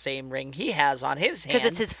is the same ring he has on his hand. Because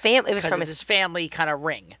it's his family. It was from his family kind of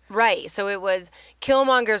ring. Right. So it was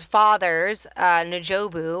Killmonger's father's,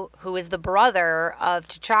 N'Jobu, who is the brother of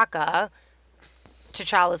T'Challa's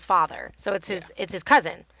father. So it's his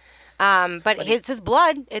cousin. But it's his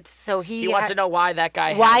blood. He wants to know why that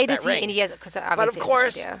guy why has does that he ring. and he has But of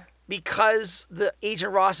course, because the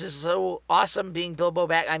Agent Ross is so awesome being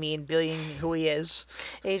being who he is.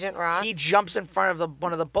 Agent Ross. He jumps in front of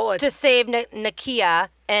one of the bullets to save Nakia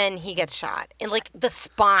and he gets shot in like the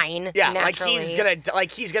spine. Yeah, naturally.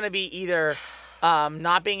 he's gonna be either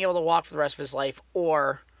not being able to walk for the rest of his life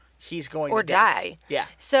or he's going to die. Yeah.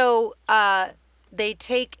 So they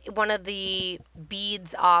take one of the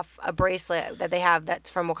beads off a bracelet that they have that's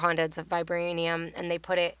from Wakanda. It's a vibranium, and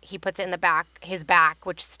he puts it in his back,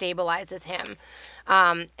 which stabilizes him.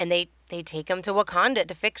 And they take him to Wakanda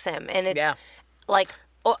to fix him. And it's like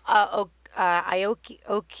Okia,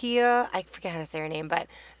 I forget how to say her name, but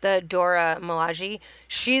the Dora Milaje,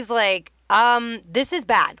 she's like, this is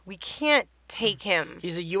bad. We can't take him.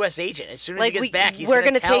 He's a U.S. agent. As soon as he gets back, we're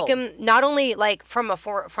going to take him not only like from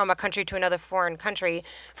a country to another foreign country,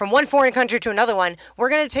 from one foreign country to another one. We're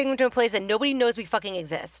going to take him to a place that nobody knows we fucking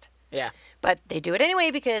exist. Yeah. But they do it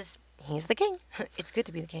anyway because he's the king. It's good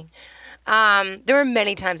to be the king. There were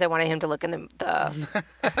many times I wanted him to look in the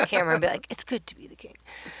camera and be like, "It's good to be the king."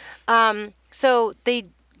 So they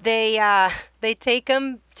take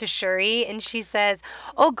him to Shuri, and she says,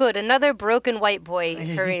 "Oh, good, another broken white boy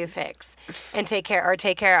for me to fix and take care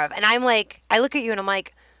of." And I'm like, I look at you and I'm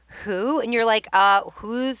like, who? And you're like,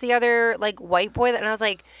 who's the other like white boy? And I was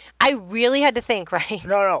like, I really had to think, right?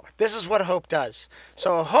 No. This is what Hope does.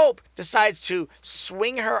 So Hope decides to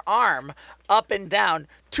swing her arm up and down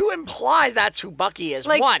to imply that's who Bucky is.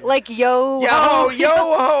 Like yo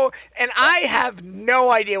ho, and I have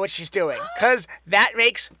no idea what she's doing because that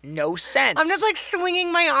makes no sense. I'm just like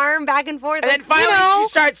swinging my arm back and forth, and like, then finally she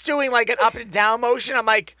starts doing like an up and down motion. I'm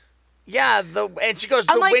like, yeah, and she goes,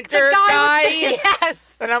 the like, Winter the guy.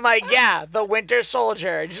 Yes. And I'm like, yeah, the Winter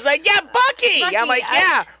Soldier. And she's like, yeah, Bucky. I'm like,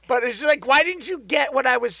 yeah. But it's just like, why didn't you get what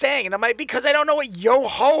I was saying? And I'm like, because I don't know what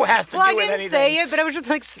yo-ho has to do with anything. I didn't say it, but I was just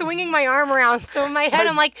like swinging my arm around. So in my head,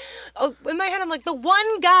 I'm like, the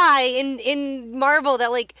one guy in Marvel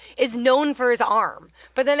that like is known for his arm.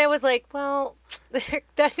 But then I was like, well,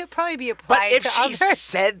 that could probably be applied to others. But if she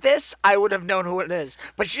said this, I would have known who it is.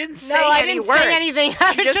 But she didn't say I any didn't words. say anything.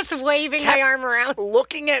 I was just waving my arm around.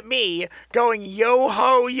 Looking at me, going,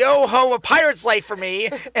 yo-ho, a pirate's life for me.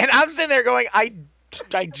 And I'm sitting there going, I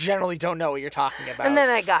I generally don't know what you're talking about. And then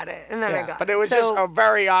I got it. And then I got it. But it was just a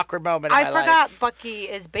very awkward moment in my life. I forgot Bucky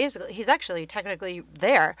is he's actually technically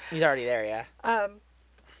there. He's already there, yeah.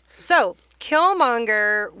 So,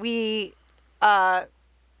 Killmonger, we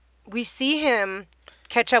see him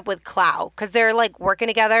catch up with Clow because they're like working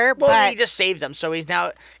together. Well, but he just saved them, so he's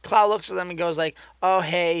now. Clow looks at them and goes like, "Oh,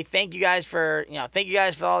 hey, thank you guys for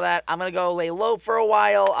all that. I'm gonna go lay low for a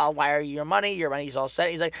while. I'll wire you your money. Your money's all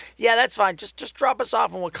set." He's like, "Yeah, that's fine. Just drop us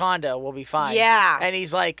off in Wakanda. We'll be fine." Yeah. And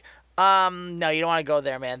he's like, no, you don't want to go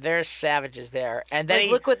there, man. There's savages there." And then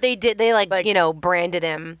look what they did. They branded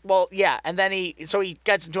him. Well, yeah, and then he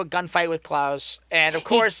gets into a gunfight with Klaus, and of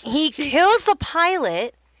course he kills the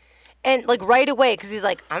pilot. And, right away, because he's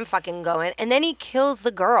like, I'm fucking going. And then he kills the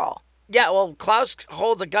girl. Yeah, well, Klaus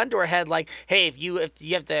holds a gun to her head like, hey, if you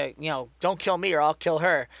have to, don't kill me or I'll kill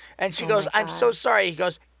her. And she goes, I'm so sorry. He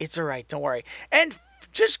goes, it's all right, don't worry. And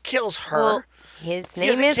just kills her. Well, his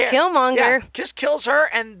name is Killmonger. Yeah, just kills her,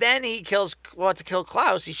 and then he to kill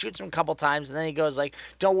Klaus. He shoots him a couple times, and then he goes like,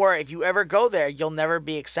 don't worry, if you ever go there, you'll never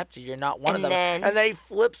be accepted. You're not one of them. And then he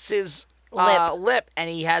flips his... lip, and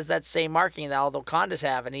he has that same marking that all the Wakandas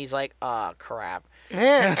have, and he's like, oh, crap.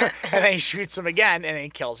 And then he shoots him again, and then he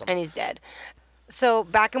kills him. And he's dead. So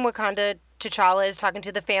back in Wakanda, T'Challa is talking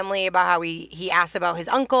to the family about how he asked about his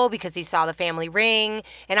uncle because he saw the family ring.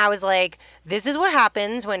 And I was like, this is what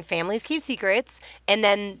happens when families keep secrets, and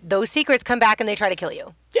then those secrets come back and they try to kill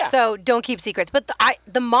you. Yeah. So don't keep secrets. But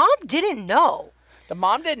the mom didn't know. The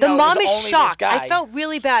mom didn't know. The mom is shocked. This guy. I felt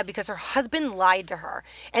really bad because her husband lied to her.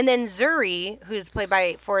 And then Zuri, who's played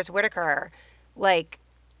by Forrest Whitaker,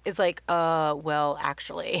 is like, well,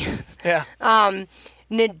 actually. Yeah.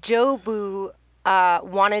 N'Jobu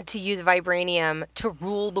wanted to use vibranium to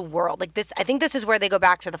rule the world. I think this is where they go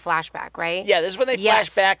back to the flashback, right? Yeah, this is when they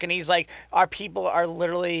flash back, and he's like, our people are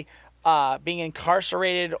literally being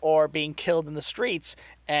incarcerated or being killed in the streets,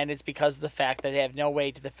 and it's because of the fact that they have no way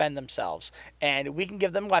to defend themselves. And we can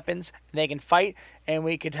give them weapons, and they can fight, and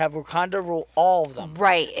we could have Wakanda rule all of them.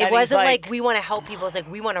 Right. It wasn't like we want to help people. It's like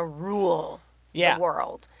we want to rule the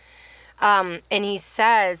world. And he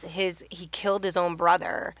says he killed his own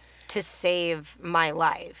brother to save my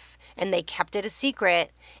life. And they kept it a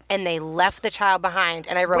secret, and they left the child behind.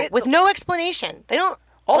 And I wrote, with no explanation. They don't...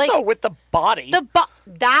 Also, with the body.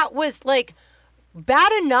 That was,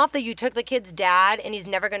 bad enough that you took the kid's dad and he's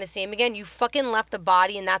never going to see him again. You fucking left the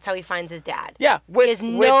body, and that's how he finds his dad. Yeah. With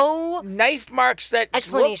no knife marks that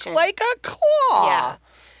explanation. Look like a claw.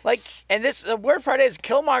 Yeah. And the weird part is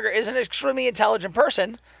Killmonger is an extremely intelligent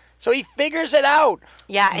person, so he figures it out.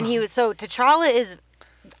 Yeah, and T'Challa is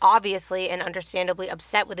obviously and understandably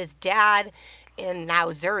upset with his dad, and now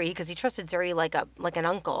Zuri, because he trusted Zuri like an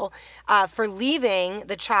uncle, for leaving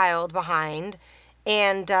the child behind.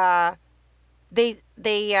 And they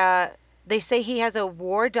say he has a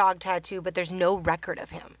war dog tattoo, but there's no record of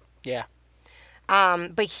him. Yeah.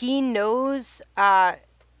 But he knows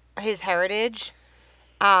his heritage.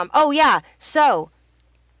 So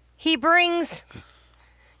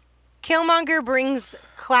Killmonger brings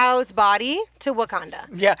Cloud's body to Wakanda.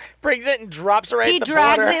 Yeah, brings it and drops it right at the border.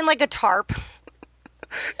 He drags it in like a tarp.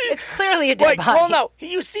 It's clearly a dead body. Well, no,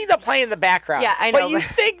 you see the plane in the background. Yeah, I know. But you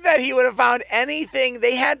think that he would have found anything.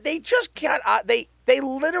 They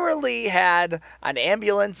literally had an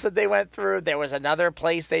ambulance that they went through. There was another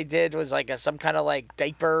place they did was some kind of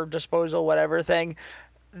diaper disposal, whatever thing.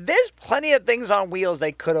 There's plenty of things on wheels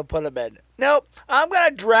they could have put him in. Nope, I'm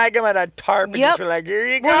gonna drag him in a tarp and just be like, "Here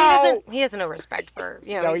you go." Well, he has no respect for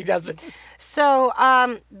No, he doesn't. So,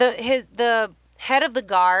 the head of the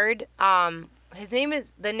guard,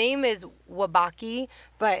 the name is Wabaki,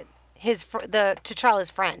 but T'Challa's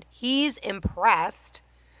friend, he's impressed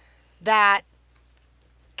that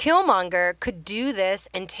Killmonger could do this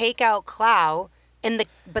and take out Clow,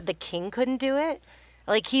 but the king couldn't do it.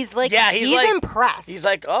 He's impressed. He's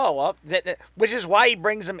like, oh, well, which is why he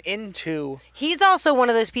brings him into... He's also one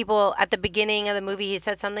of those people at the beginning of the movie, he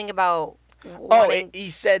said something about... He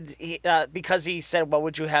said, because he said, what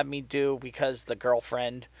would you have me do? Because the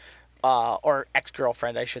girlfriend, or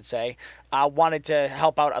ex-girlfriend, I should say, wanted to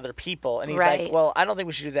help out other people. And he's like, well, I don't think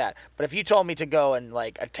we should do that. But if you told me to go and,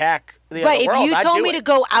 attack the other world, if you I'd told do me it. to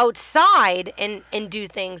go outside and do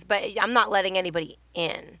things, but I'm not letting anybody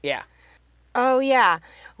in. Yeah. Oh, yeah.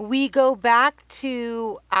 We go back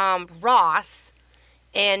to Ross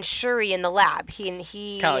and Shuri in the lab.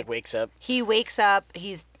 He kind of wakes up. He wakes up.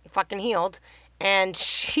 He's fucking healed. And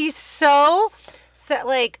she's so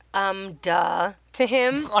duh to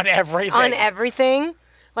him. On everything. On everything.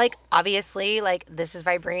 Like, obviously, like, this is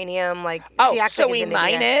vibranium. Like, she Oh, acts so like we it's an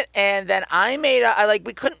mine idiot. it, and then I made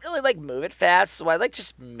we couldn't really, like, move it fast, so I, like,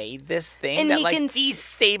 just made this thing And that, he like, can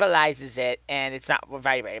destabilizes it, and it's not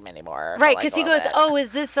vibranium anymore. Right, for, like, because he a little goes, bit. "Oh,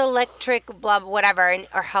 is this electric, blah, whatever," and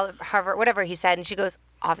or however, whatever he said, and she goes,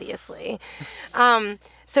 "Obviously."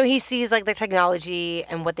 So he sees like the technology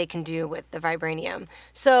and what they can do with the vibranium.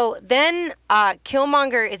 So then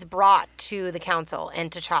Killmonger is brought to the council and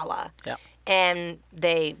T'Challa. Yeah. And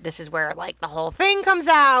this is where like the whole thing comes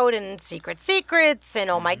out and secrets and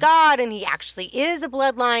oh my God, and he actually is a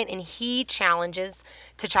bloodline and he challenges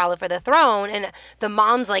T'Challa for the throne, and the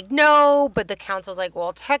mom's like no, but the council's like,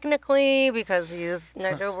 well, technically because he's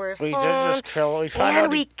Nigel's son. We did just kill. We found And out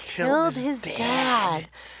we he killed his dad.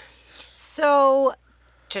 So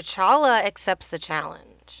T'Challa accepts the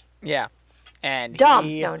challenge. Yeah, and Dumb.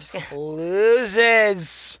 he No, I'm just kidding.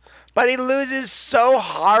 loses, but he loses so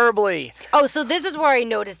horribly. Oh, so this is where I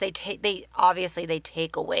noticed they obviously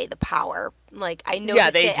take away the power. Like I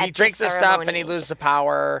noticed Yeah, it at he drinks the stuff ceremony. and he loses the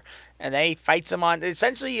power, and then he fights him on.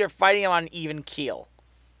 Essentially, you're fighting him on even keel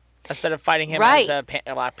instead of fighting him Right. as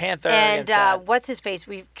a Black Panther. And against, what's his face?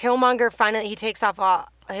 Killmonger finally he takes off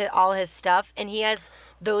all his stuff, and he has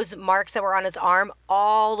those marks that were on his arm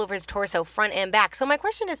all over his torso, front and back. So my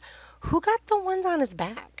question is, who got the ones on his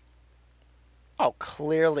back? Oh,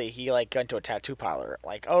 clearly he like went to a tattoo parlor.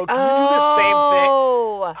 Like, oh, can you do the same thing?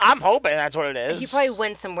 Oh, I'm hoping that's what it is. he probably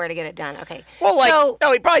went somewhere to get it done. Okay. Well, like, so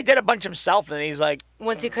no, he probably did a bunch himself, and he's like,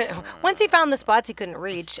 once he found the spots he couldn't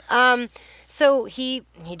reach. So he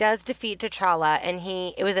does defeat T'Challa, and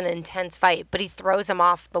it was an intense fight, but he throws him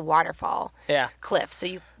off the waterfall yeah. cliff. So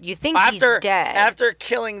you think After he's dead. after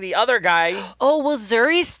killing the other guy, Oh, well,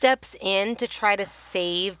 Zuri steps in to try to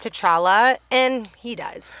save T'Challa, and he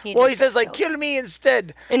does. he just says gets like, killed. kill me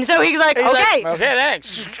instead. And so he's like, He's okay. like, okay,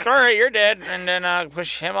 thanks. All right, you're dead. And then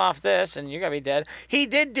push him off this, and you're going to be dead. He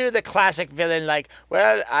did do the classic villain, like,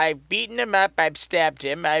 well, I've beaten him up, I've stabbed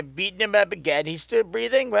him, I've beaten him up again. He's still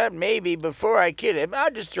breathing? Well, maybe before I kill him, I'll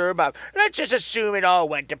just throw him up. Let's just assume it all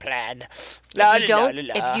went to plan.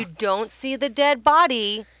 If you don't see the dead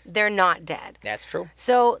body, they're not dead. That's true.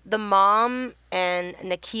 So the mom and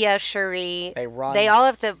Nakia, Shuri, They run. They all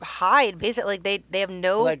have to hide. Basically, they have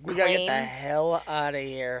no Like, we got to get claim. the hell out of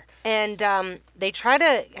here. And they try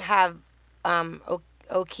to have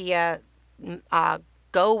Okia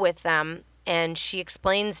go with them, and she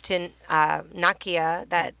explains to Nakia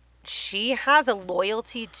that she has a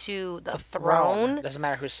loyalty to the throne, Doesn't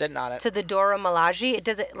matter who's sitting on it. to the Dora Milaje. It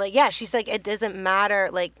doesn't she's like, it doesn't matter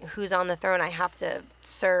like who's on the throne. I have to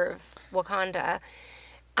serve Wakanda.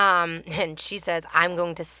 And she says, I'm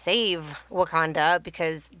going to save Wakanda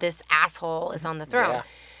because this asshole is on the throne.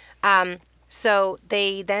 Yeah. So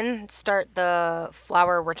they then start the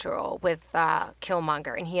flower ritual with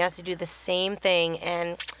Killmonger, and he has to do the same thing.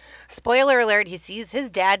 And spoiler alert, he sees his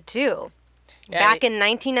dad too. Yeah, Back in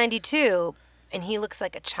 1992, and he looks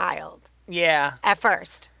like a child Yeah. at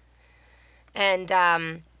first. And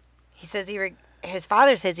he says his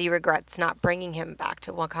father says he regrets not bringing him back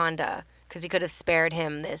to Wakanda because he could have spared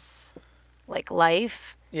him this like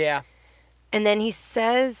life. Yeah. And then he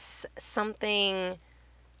says something.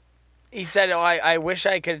 He said, "Oh, I wish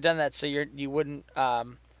I could have done that, so you wouldn't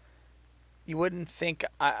think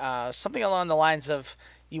something along the lines of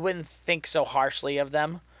you wouldn't think so harshly of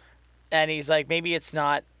them." And he's like, maybe it's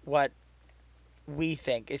not what we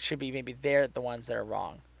think. It should be maybe they're the ones that are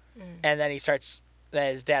wrong. And then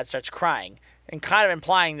his dad starts crying and kind of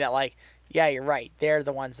implying that like, yeah, you're right. They're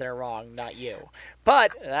the ones that are wrong, not you.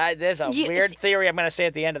 But there's a weird theory I'm going to say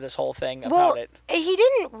at the end of this whole thing about it. He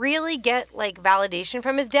didn't really get like validation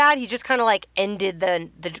from his dad. He just kind of like ended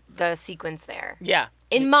the sequence there. Yeah.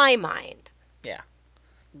 In my mind. Yeah.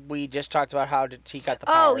 We just talked about how he got the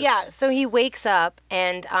Oh, powers. yeah. So he wakes up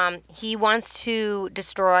and he wants to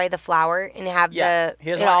destroy the flower and have He doesn't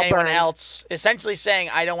it want all anyone burned. else, essentially saying,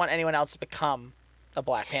 I don't want anyone else to become a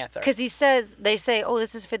Black Panther. Because they say, oh,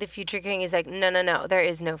 this is for the future king. He's like, no, there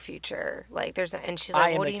is no future. Like, there's, and she's like, I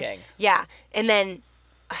am what the do you? king. Yeah, and then,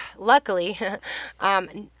 luckily,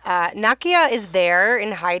 Nakia is there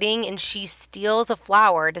in hiding, and she steals a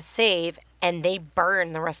flower to save, and they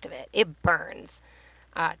burn the rest of it. It burns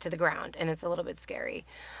to the ground, and it's a little bit scary.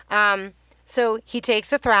 So he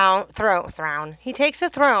takes a throne. He takes a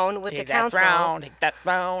throne with the council. Take that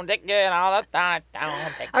throne, take it all the time.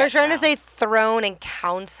 I was trying to say throne and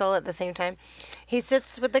council at the same time. He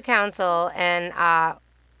sits with the council and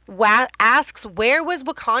asks, where was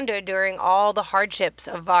Wakanda during all the hardships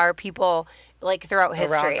of our people, like throughout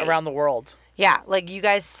history? Around the world. Yeah, like you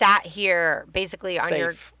guys sat here basically on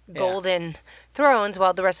your Safe. golden thrones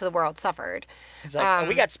while the rest of the world suffered. He's like,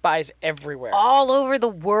 we got spies everywhere. All over the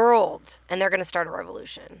world. And they're going to start a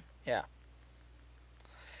revolution. Yeah.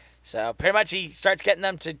 So pretty much he starts getting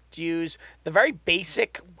them to use the very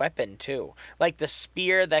basic weapon too, like the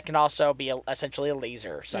spear that can also be essentially a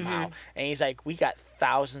laser somehow. And he's like, we got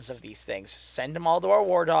thousands of these things. Send them all to our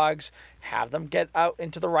war dogs, have them get out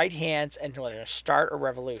into the right hands, and we're going to start a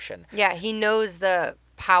revolution. Yeah, he knows the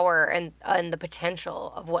power and the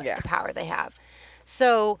potential of what the power they have.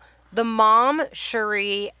 So the mom,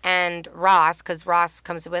 Shuri, and Ross, because Ross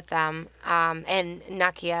comes with them, and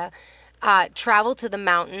Nakia, travel to the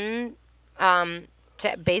mountain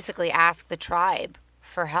to basically ask the tribe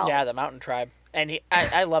for help. Yeah, the mountain tribe. And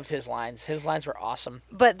I loved his lines. His lines were awesome.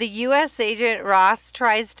 But the U.S. agent Ross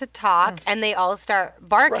tries to talk, and they all start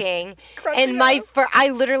barking. And I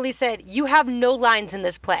literally said, "You have no lines in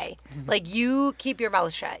this play. Like, you keep your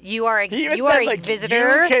mouth shut. You are a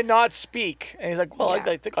visitor. You cannot speak." And he's like, "Well,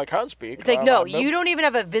 I think I can speak." It's like, no, you don't even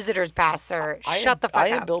have a visitor's pass, sir. Shut the fuck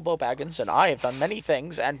up. I am Bilbo Baggins, and I have done many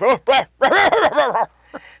things. And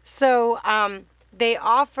so, they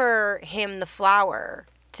offer him the flower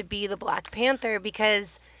to be the Black Panther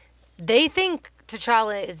because they think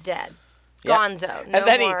T'Challa is dead. Yep. Gonzo. No, and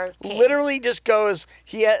then he king. Literally just goes.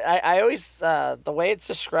 I always the way it's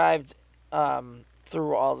described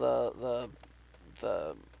through all the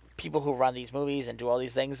people who run these movies and do all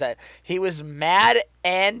these things, that he was mad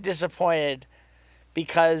and disappointed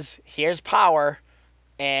because here's power,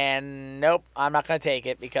 and nope, I'm not going to take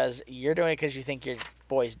it because you're doing it because you think your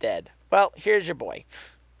boy's dead. Well, here's your boy.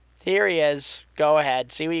 Here he is. Go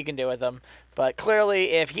ahead, see what you can do with him. But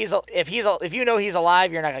clearly, if you know he's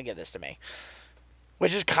alive, you're not gonna give this to me.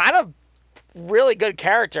 Which is kind of really good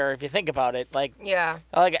character if you think about it. Like, yeah.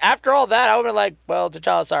 Like after all that, I would be like, well,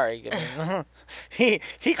 T'Challa, sorry. I mean,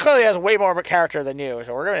 he clearly has way more of a character than you,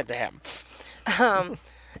 so we're giving it to him.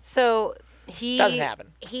 So he doesn't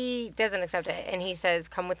happen. He doesn't accept it, and he says,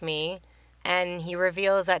 "Come with me," and he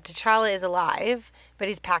reveals that T'Challa is alive, but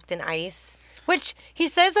he's packed in ice. Which he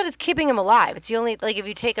says that it's keeping him alive. It's the only, like, if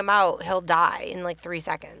you take him out, he'll die in, like, 3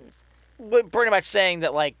 seconds. But pretty much saying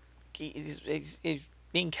that, like, he's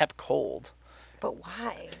being kept cold. But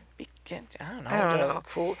why? I don't know.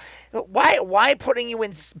 Cool. Why burying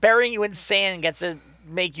you in sand gets to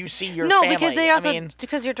make you see your family? No,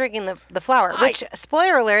 because you're drinking the flour. Which,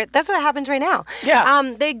 spoiler alert, that's what happens right now.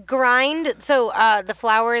 Yeah. They grind, so the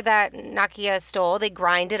flour that Nakia stole, they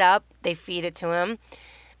grind it up, they feed it to him.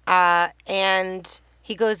 And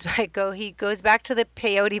he goes back to the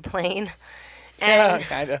peyote plane, and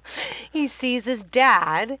kind of. He sees his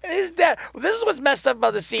dad. His dad. This is what's messed up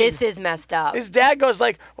about the scene. This is messed up. His dad goes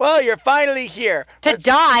like, "Well, you're finally here to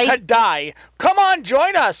die. To die. Come on,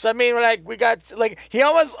 join us." I mean, like we got like he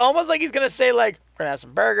almost like he's gonna say like we're gonna have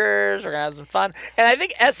some burgers, we're gonna have some fun, and I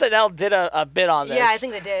think SNL did a bit on this. Yeah, I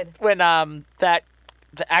think they did. When the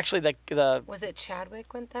was it Chadwick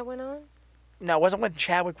that went on? No, it wasn't when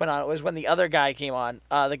Chadwick went on. It was when the other guy came on.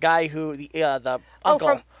 The guy who the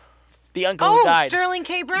uncle, the uncle who died. Sterling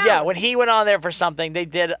K. Brown. Yeah, when he went on there for something, they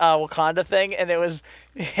did a Wakanda thing, and it was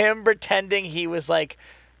him pretending he was like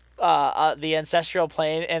the ancestral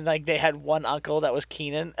plane, and like they had one uncle that was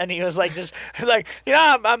Keenan, and he was like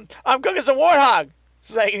I'm cooking some warthog.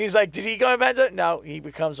 And he's like, did he go in Panther? No, he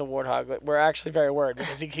becomes a warthog. We're actually very worried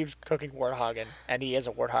because he keeps cooking warthog, and he is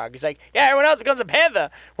a warthog. He's like, yeah, everyone else becomes a panther.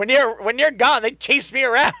 When you're gone, they chase me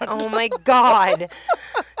around. Oh my God.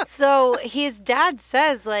 So his dad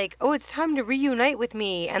says like, oh, it's time to reunite with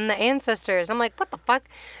me and the ancestors. I'm like, what the fuck?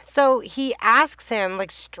 So he asks him like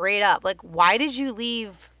straight up, like, why did you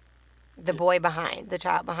leave the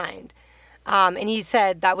child behind? And he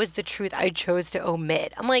said, that was the truth I chose to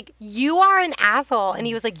omit. I'm like, you are an asshole. And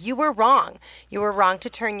he was like, you were wrong. You were wrong to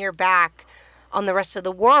turn your back on the rest of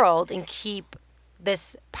the world and keep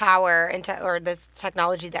this power or this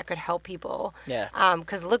technology that could help people. Yeah.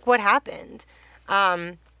 Because look what happened.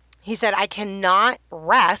 He said, I cannot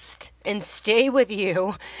rest and stay with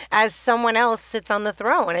you as someone else sits on the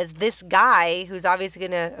throne, as this guy who's obviously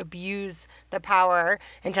going to abuse the power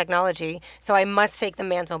and technology. So I must take the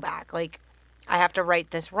mantle back. Like, I have to right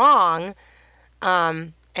this wrong.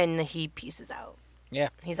 And he pieces out. Yeah.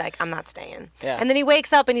 He's like, I'm not staying. Yeah. And then he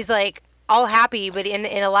wakes up and he's like, all happy, but in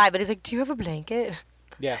alive. But he's like, do you have a blanket?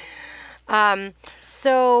 Yeah.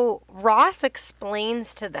 So Ross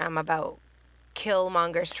explains to them about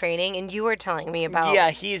Killmonger's training, and you were telling me about...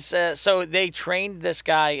 Yeah, he's... so they trained this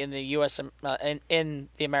guy in the U.S. In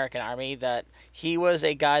the American Army, that he was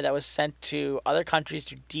a guy that was sent to other countries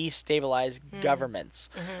to destabilize governments.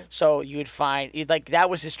 Mm-hmm. So you would find... that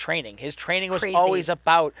was his training. His training was always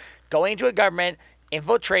about going into a government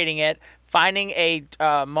infiltrating it, finding a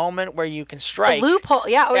moment where you can strike. A loophole.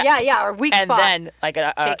 Yeah. Oh, yeah. Or weak spot. And then, like,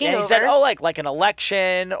 taking and he over. said, like an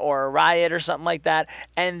election or a riot or something like that.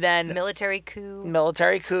 And then Military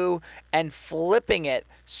coup. And flipping it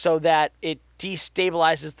so that it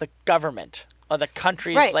destabilizes the government or the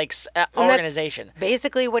country's, organization. That's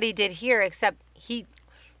basically what he did here, except he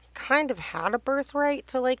kind of had a birthright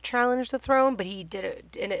to, like, challenge the throne, but he did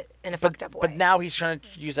it in a fucked up way. But now he's trying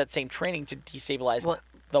to use that same training to destabilize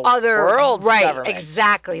the other world's right, government.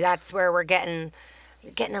 Exactly. That's where we're getting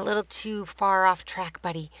a little too far off track,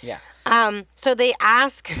 buddy. Yeah. So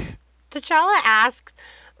T'Challa asks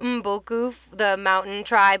M'Boku, the mountain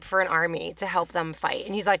tribe, for an army to help them fight.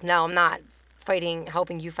 And he's like, no, I'm not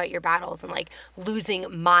helping you fight your battles and, like, losing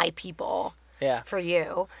my people. Yeah. For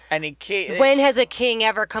you. And when has a king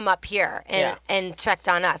ever come up here and checked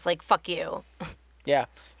on us? Like, fuck you. Yeah.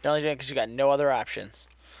 You're only doing it because you got no other options.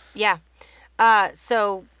 Yeah.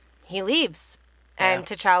 So he leaves, and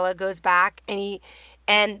T'Challa goes back, and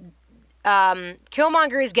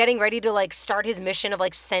Killmonger is getting ready to, like, start his mission of,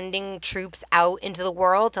 like, sending troops out into the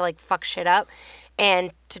world to, like, fuck shit up,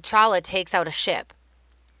 and T'Challa takes out a ship.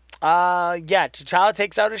 T'Challa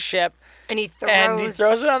takes out a ship. And he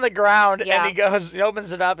throws it on the ground, and he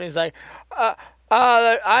opens it up, and he's like,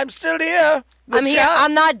 I'm still here. I'm here.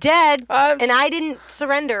 I'm not dead, and I didn't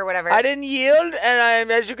surrender or whatever. I didn't yield,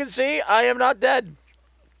 and as you can see, I am not dead.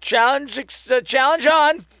 Challenge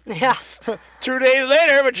on. Yeah. 2 days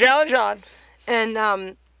later, but challenge on.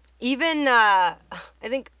 And even I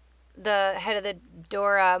think the head of the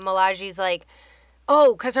Dora Milaje's like,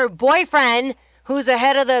 oh, because her boyfriend, who's the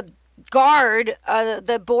head of the guard,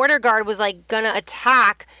 the border guard, was, like, gonna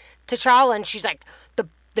attack T'Challa, and she's like,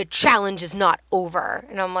 the challenge is not over.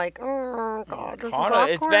 And I'm like, oh god, this is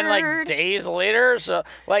awkward. It's been, like, days later, so,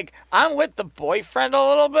 like, I'm with the boyfriend a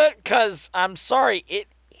little bit, because I'm sorry, it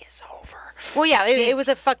is over. Well, yeah, it was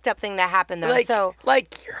a fucked up thing that happened, though. Like, so,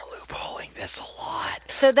 like, you're loopholing this a lot.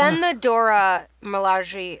 So then the Dora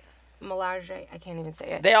Milaje, I can't even say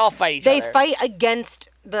it. They all fight each other. They fight against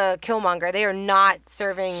the Killmonger. They are not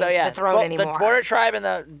serving the throne anymore. The Border Tribe and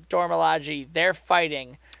the Dora Milaje, they're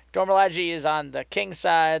fighting. Dora Milaje is on the King's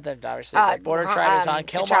side. Then obviously the Border Tribe is on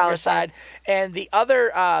Killmonger's side. And the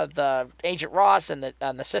other, the Agent Ross and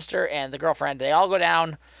the sister and the girlfriend, they all go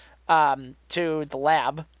down to the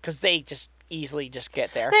lab because they just easily just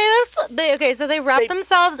get there. So they wrap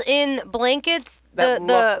themselves in blankets that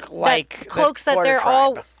look like cloaks the that they're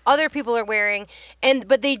tribe. all other people are wearing,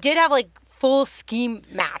 but they did have, like, full ski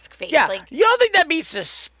mask face. Yeah, like, you don't think that'd be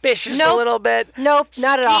suspicious a little bit? Nope,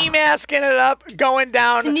 not at all. Ski masking it up, going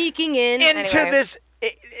down, sneaking into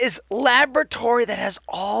this laboratory that has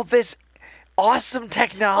all this awesome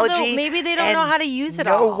technology. Although maybe they don't know how to use it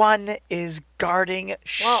all. all. No one is guarding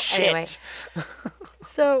shit. Anyway.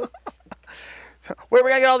 So where are we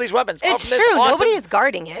gonna get all these weapons? It's true. Nobody is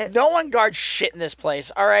guarding it. No one guards shit in this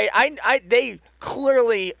place. All right, they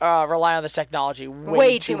clearly rely on this technology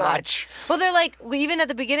way too much. Well, they're like, even at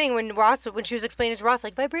the beginning when she was explaining to Ross,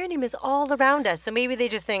 like, vibranium is all around us, so maybe they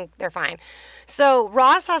just think they're fine. So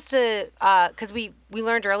Ross has to, because we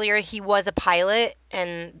learned earlier he was a pilot,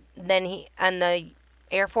 and then the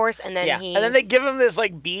Air Force, and then and then they give him this,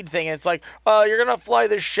 like, bead thing, and it's like, you're gonna fly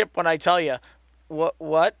this ship when I tell you.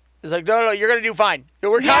 What? It's like, no, you're going to do fine.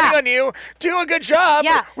 We're counting on you. Do a good job.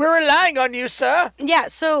 Yeah. We're relying on you, sir. Yeah,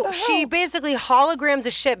 so she basically holograms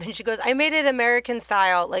a ship, and she goes, I made it American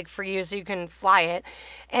style, like, for you so you can fly it.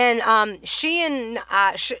 And she and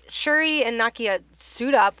Shuri and Nakia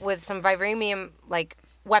suit up with some vibranium, like,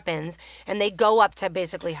 weapons, and they go up to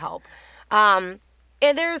basically help. And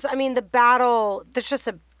the battle,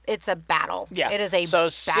 it's a battle. Yeah. It is a so battle.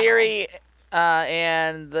 Siri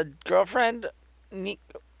and the girlfriend,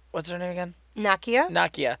 what's her name again?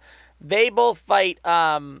 Nakia. They both fight.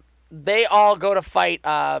 They all go to fight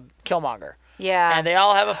Killmonger. Yeah. And they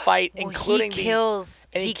all have a fight, including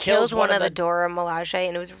he kills one of the Dora Milaje,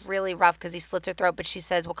 and it was really rough because he slits her throat, but she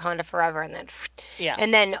says Wakanda forever, and then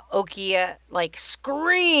and then Okia, like,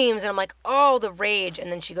 screams, and I'm like, oh, the rage,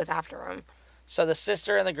 and then she goes after him. So the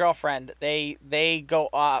sister and the girlfriend, they go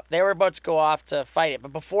off. They were about to go off to fight it,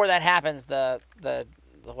 but before that happens, the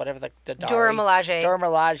Dora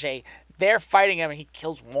Milaje, they're fighting him, and he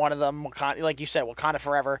kills one of them. Like you said, Wakanda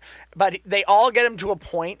forever. But they all get him to a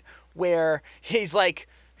point where he's like,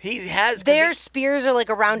 their spears are,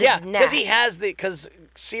 like, around his neck. Because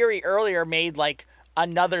Siri earlier made, like,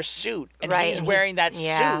 another suit, and he's wearing that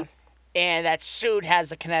suit and that suit has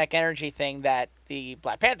the kinetic energy thing that the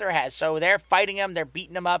Black Panther has. So they're fighting him, they're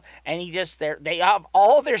beating him up, and they have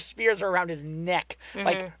all their spears are around his neck.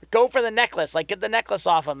 Like, go for the necklace, like get the necklace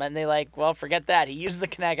off him, and they like, well, forget that. He uses the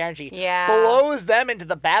kinetic energy, blows them into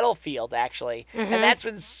the battlefield actually, and that's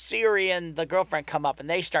when Siri and the girlfriend come up and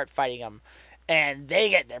they start fighting him. And they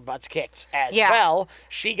get their butts kicked as well.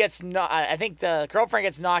 She gets, I think the girlfriend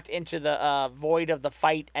gets knocked into the void of the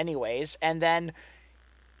fight, anyways. And then,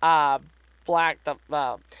 the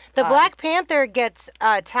Black Panther gets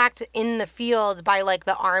attacked in the field by like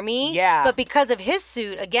the army. Yeah. But because of his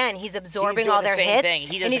suit, again, he's absorbing all their hits, and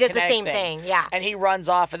he does the same thing. Yeah. And he runs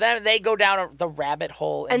off, and then they go down the rabbit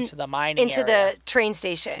hole into the mining into area. the train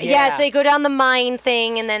station. Yeah. Yes, they go down the mine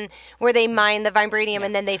thing, and then where they mine the vibranium,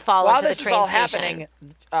 and then they fall into the train station. While this is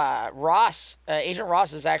all happening, Agent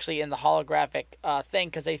Ross is actually in the holographic thing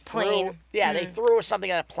because they threw they threw something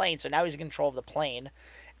at a plane, so now he's in control of the plane.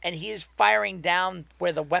 And he's firing down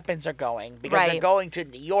where the weapons are going because they're going to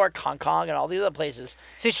New York, Hong Kong, and all these other places.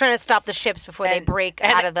 So he's trying to stop the ships before they break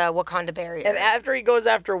out of the Wakanda barrier. And after he goes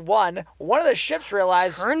after one of the ships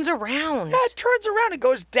realizes... Turns around. Yeah, it turns around and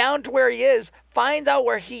goes down to where he is, finds out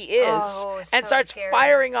where he is, and starts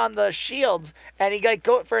firing on the shields. And he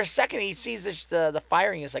for a second, he sees the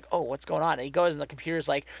firing. He's like, oh, what's going on? And he goes, and the computer's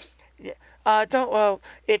like...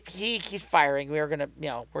 if he keeps firing, we're gonna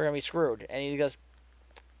be screwed. And he goes...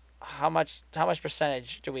 How much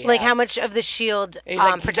percentage do we have? Like, how much of the shield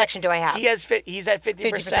protection do I have? He's at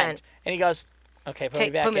 50%. And he goes, okay, put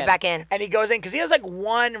me back in. And he goes in because he has like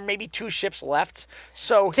one or maybe two ships left.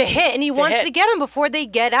 So to hit, and he wants to get them before they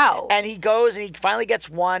get out. And he goes and he finally gets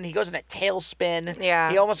one. He goes in a tailspin. Yeah.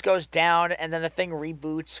 He almost goes down, and then the thing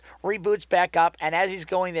reboots back up. And as he's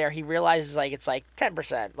going there, he realizes like it's like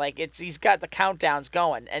 10%. Like he's got the countdowns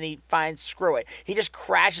going, and he finds screw it. He just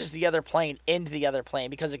crashes the other plane into the other plane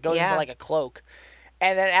because it goes into like a cloak.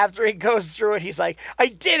 And then after he goes through it, he's like, I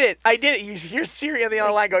did it. You hear Siri on the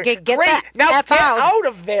other line going, great, now get out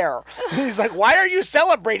of there. He's like, why are you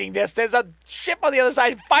celebrating this? There's a ship on the other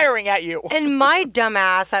side firing at you. And my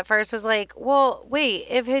dumbass at first was like, well, wait,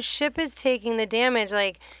 if his ship is taking the damage,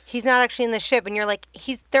 like, he's not actually in the ship. And you're like,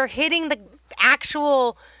 they're hitting the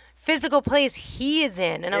actual physical place he is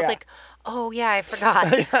in. And I was like, oh, yeah, I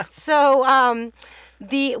forgot. So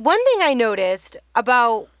the one thing I noticed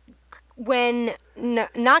about when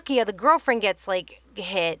Nakia, the girlfriend, gets like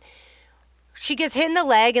hit, she gets hit in the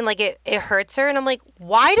leg and like it hurts her, and I'm like,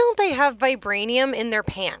 why don't they have vibranium in their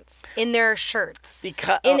pants, in their shirts,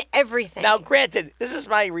 in everything? Now, granted, this is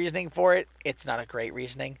my reasoning for it. It's not a great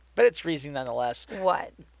reasoning, but it's reasoning nonetheless.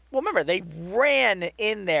 What? Well, remember, they ran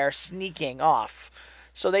in there sneaking off,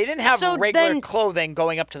 so they didn't have regular clothing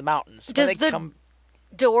going up to the mountains. Does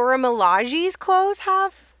Dora Milaje's clothes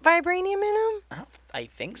have vibranium in them? I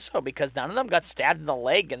think so, because none of them got stabbed in the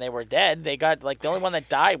leg and they were dead. They got, like, the only one that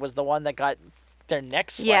died was the one that got their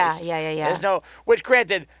neck sliced. Yeah. There's no, which,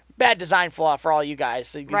 granted, bad design flaw for all you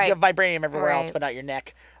guys. You have vibranium everywhere else, but not your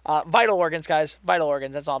neck. Vital organs, guys. Vital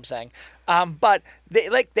organs. That's all I'm saying. But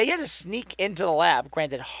they had to sneak into the lab,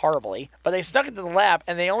 granted horribly, but they snuck into the lab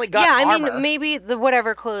and they only got armor. I mean, maybe the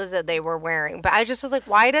whatever clothes that they were wearing, but I just was like,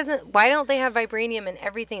 why don't they have vibranium in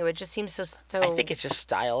everything? It just seems so. I think it's just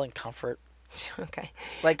style and comfort. Okay.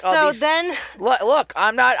 Like, then look,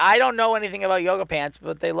 I don't know anything about yoga pants,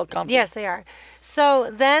 but they look comfy. Yes, they are. So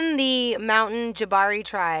then the Mountain Jabari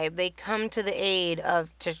tribe, they come to the aid of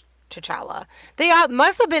T'Challa. They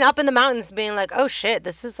must have been up in the mountains being like, oh shit,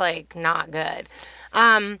 this is like not good.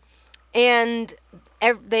 And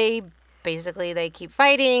they keep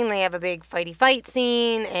fighting. They have a big fight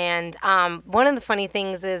scene. And one of the funny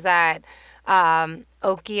things is that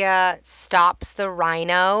Okia stops the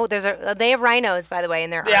rhino. They have rhinos, by the way, in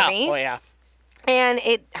their army. Oh yeah. And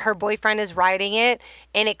her boyfriend is riding it,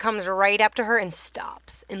 and it comes right up to her and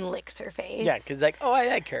stops and licks her face. Yeah, because like, oh, I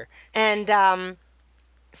like her. And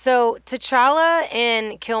so T'Challa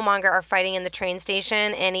and Killmonger are fighting in the train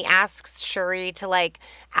station, and he asks Shuri to like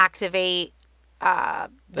activate the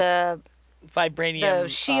vibranium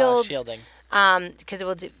shielding, because it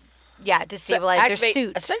will destabilize their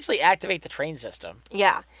suit. Essentially, activate the train system.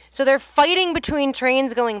 Yeah. So they're fighting between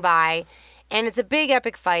trains going by, and it's a big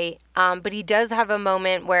epic fight. But he does have a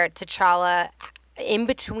moment where T'Challa, in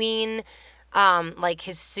between, like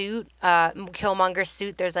his suit, Killmonger's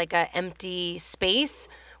suit, there's like an empty space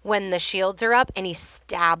when the shields are up, and he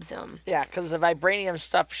stabs him. Yeah, because the vibranium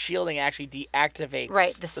stuff shielding actually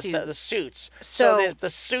deactivates the suits. So the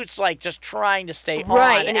suit's like just trying to stay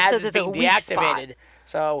on and as it's it's being a weak deactivated. spot.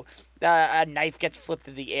 So a knife gets flipped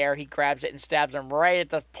in the air. He grabs it and stabs him right at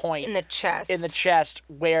the point in the chest. In the chest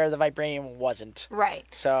where the vibranium wasn't. Right.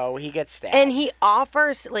 So he gets stabbed. And he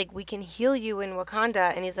offers, like, we can heal you in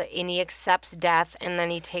Wakanda, and he accepts death, and then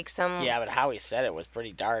he takes him. Yeah, but how he said it was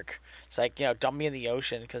pretty dark. It's like, dump me in the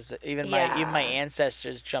ocean, because even my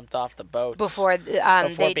ancestors jumped off the boats before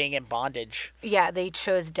being in bondage. Yeah, they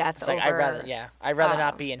chose death it's like, over. I'd rather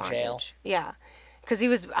not be in bondage. jail. Yeah. Because he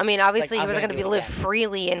was, obviously he wasn't going to live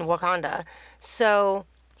freely in Wakanda. So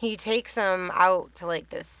he takes him out to, like,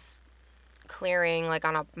 this clearing, like,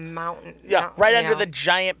 on a mountain. Yeah, right under the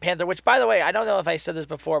giant panther, which, by the way, I don't know if I said this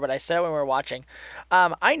before, but I said it when we were watching.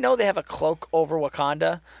 I know they have a cloak over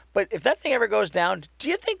Wakanda, but if that thing ever goes down, do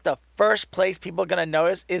you think the first place people are going to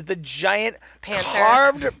notice is the giant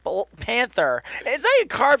carved panther? It's not even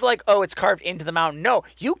carved like, it's carved into the mountain. No,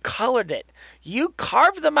 you colored it. You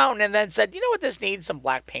carved the mountain and then said, you know what this needs? Some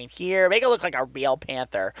black paint here. Make it look like a real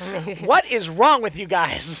panther. What is wrong with you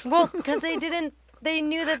guys? Well, because they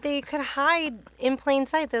knew that they could hide in plain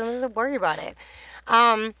sight. They didn't have to worry about it.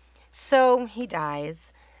 So he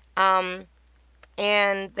dies.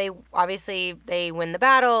 And they win the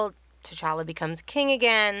battle. T'Challa becomes king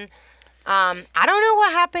again. I don't know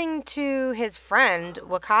what happened to his friend,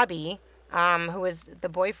 W'Kabi, who was the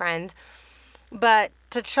boyfriend. But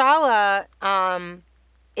T'Challa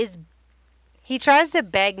he tries to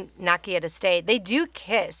beg Nakia to stay. They do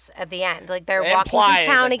kiss at the end. Like, they're walking through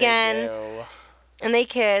town again. And they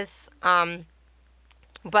kiss.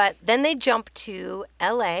 But then they jump to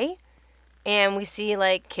L.A., and we see,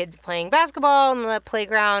 like, kids playing basketball on the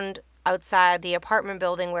playground outside the apartment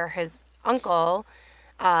building where his uncle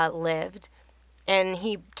lived. And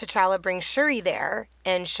T'Challa brings Shuri there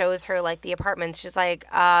and shows her, like, the apartments. She's like,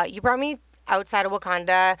 you brought me outside of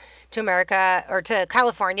Wakanda to America, or to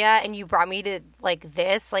California, and you brought me to, like,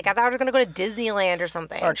 this. Like, I thought I was going to go to Disneyland or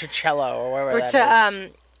something. Or Coachella, or wherever that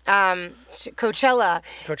is. Coachella.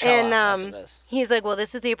 And that's what it is. He's like, well,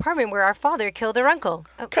 this is the apartment where our father killed our uncle.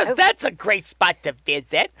 Because that's a great spot to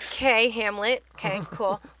visit. Okay, Hamlet. Okay,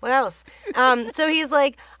 cool. What else? So he's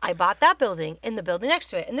like, I bought that building and the building next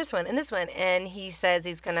to it and this one and this one. And he says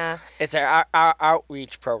he's going to... It's our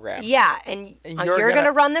outreach program. Yeah, and you're going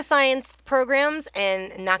to run the science programs,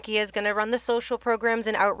 and Nakia is going to run the social programs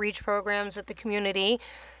and outreach programs with the community,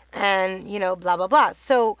 and, blah, blah, blah.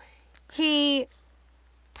 So he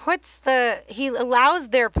allows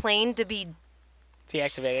their plane to be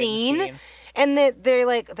deactivated seen. And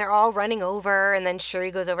they're all running over, and then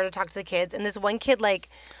Shuri goes over to talk to the kids, and this one kid, like,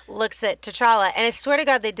 looks at T'Challa, and I swear to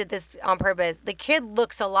God they did this on purpose. The kid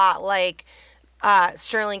looks a lot like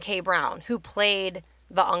Sterling K. Brown, who played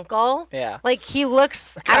the uncle. Yeah. Like, he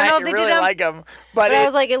looks, I don't know if they really did him. Like him. But I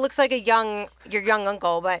was like, it looks like your young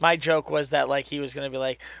uncle. But my joke was that, like, he was going to be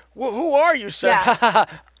like, well, who are you, sir? Yeah.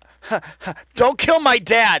 Don't kill my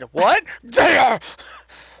dad. What?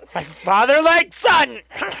 Like father, like son.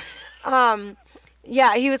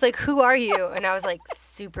 Yeah, he was like, who are you? And I was like,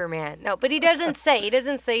 Superman. No, but he doesn't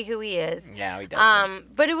say who he is. Yeah, he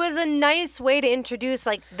doesn't. But it was a nice way to introduce,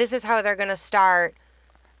 like, this is how they're going to start.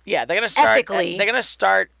 Yeah, they're going to start ethically. They're going to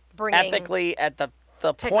start ethically at the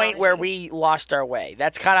point where we lost our way.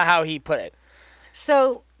 That's kind of how he put it.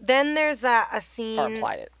 So then there's a scene. Or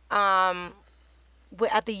applied it.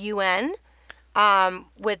 At the UN,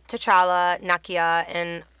 with T'Challa, Nakia,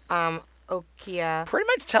 and Okia. Pretty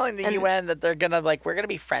much telling the UN that they're gonna, like, we're gonna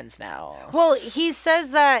be friends now. Well, he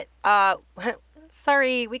says that,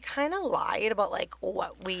 sorry, we kind of lied about, like,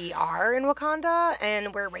 what we are in Wakanda,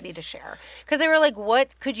 and we're ready to share. Because they were like,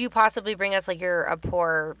 what could you possibly bring us? Like, you're a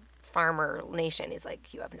poor farmer nation. He's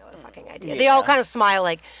like, you have no fucking idea. Yeah. They all kind of smile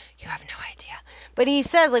like, you have no idea. But he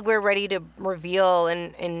says, like, we're ready to reveal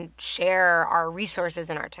and share our resources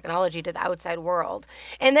and our technology to the outside world.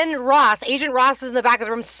 And then Agent Ross is in the back of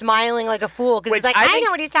the room smiling like a fool because he's like, I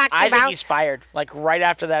know what he's talking about. I think he's fired. Like, right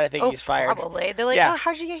after that, I think he's fired. Probably. They're like,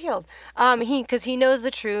 how'd you get healed? Because he knows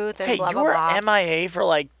the truth and blah, blah, blah. You were MIA for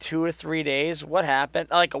like 2 or 3 days. What happened?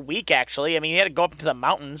 Like a week, actually. I mean, he had to go up into the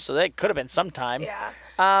mountains, so that could have been some time. Yeah.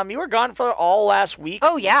 You were gone for all last week.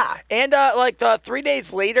 Oh, yeah. And, 3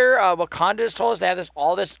 days later, Wakanda's told us they have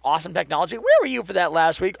all this awesome technology. Where were you for that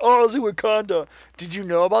last week? Oh, I was in Wakanda. Did you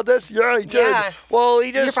know about this? Yeah, I did. Yeah. Well,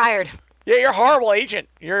 You're fired. Yeah, you're a horrible agent.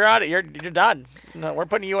 You're out. You're done. No, we're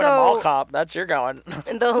putting you in a mall cop. That's you're going.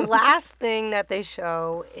 The last thing that they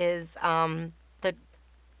show is the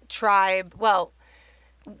tribe. Well,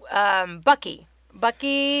 Bucky.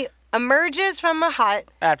 Bucky emerges from a hut.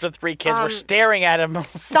 After 3 kids were staring at him.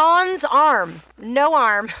 Sans arm. No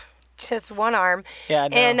arm. Just one arm. Yeah,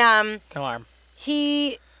 no. And no arm.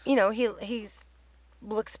 He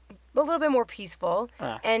looks a little bit more peaceful.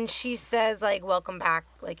 And she says, like, welcome back,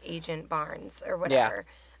 like, Agent Barnes or whatever.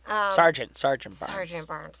 Sergeant Barnes. Sergeant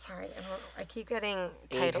Barnes. Sorry, I keep getting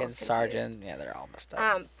titles Agent, confused. Sergeant. Yeah, they're all messed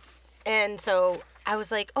up. And so I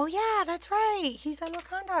was like, oh, yeah, that's right. He's on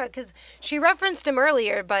Wakanda. Because she referenced him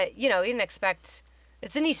earlier, but, you know, you didn't expect...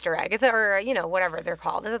 It's an Easter egg. Or, you know, whatever they're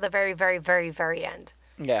called. It's at the very, very, very, very end.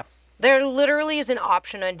 Yeah. There literally is an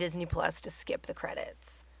option on Disney Plus to skip the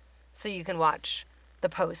credits. So you can watch the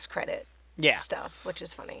post-credit stuff, which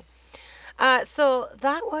is funny. So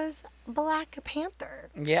that was Black Panther.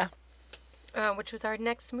 Yeah. Which was our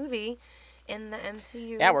next movie in the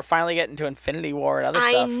MCU. Yeah, we're finally getting to Infinity War and other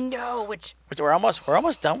stuff. I know, which we're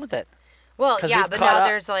almost done with it. Well, yeah, but now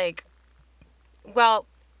there's like, well,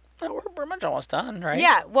 we're pretty much almost done, right?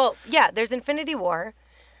 Yeah, well, yeah, there's Infinity War.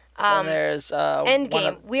 And there's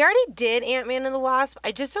Endgame. We already did Ant-Man and the Wasp.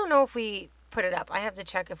 I just don't know if we put it up. I have to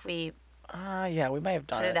check if we yeah, we may have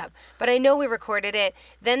done it up. But I know we recorded it.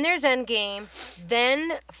 Then there's Endgame.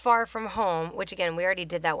 Then Far From Home, which again, we already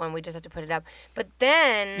did that one. We just have to put it up. But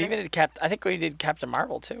then... I think we did Captain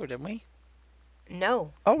Marvel too, didn't we?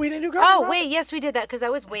 No. Oh, we didn't do Captain Marvel? Oh, wait, yes, we did that because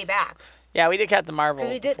that was way back. Yeah, we did Captain Marvel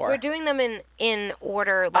before. We're doing them in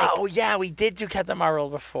order. Like, oh, yeah, we did do Captain Marvel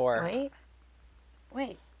before.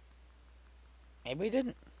 Wait. Maybe we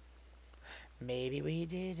didn't. Maybe we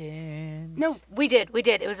didn't. No, we did.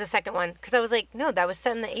 It was the second one. Because I was like, no, that was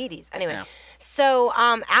set in the 80s. Anyway. So,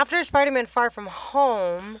 after Spider-Man Far From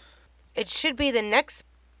Home, it should be the next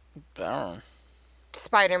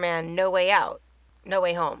Spider-Man No Way Out. No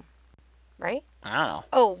Way Home. Right? I don't know.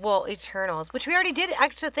 Oh, well, Eternals. Which we already did.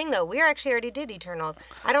 Actually, the thing, though. We actually already did Eternals.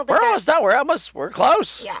 I don't think we're almost done. We're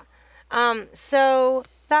close. Yeah. So,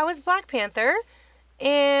 that was Black Panther.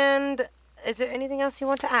 And is there anything else you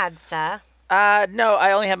want to add, sir? No,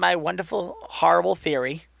 I only have my wonderful, horrible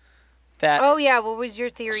theory. Oh, yeah. What was your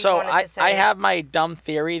theory you wanted to say? I have my dumb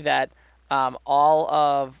theory that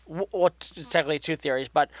technically two theories,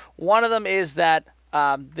 but one of them is that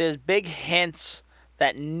there's big hints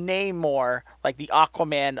that Namor, like the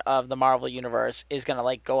Aquaman of the Marvel Universe, is going to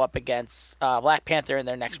like go up against Black Panther in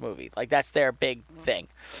their next movie. Like, that's their big thing.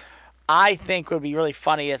 I think it would be really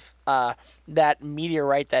funny if that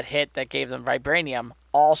meteorite that hit that gave them vibranium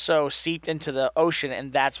also seeped into the ocean,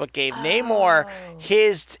 and that's what gave Namor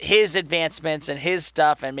his advancements and his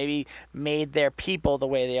stuff, and maybe made their people the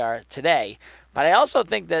way they are today. But I also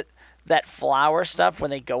think that flower stuff,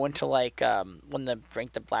 when they go into like when they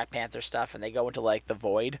drink the Black Panther stuff and they go into like the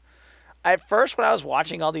void. At first, when I was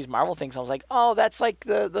watching all these Marvel things, I was like, oh, that's like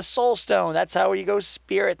the Soul Stone. That's how you go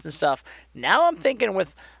spirits and stuff. Now I'm thinking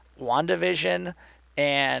with WandaVision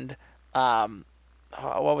and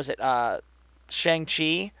what was it?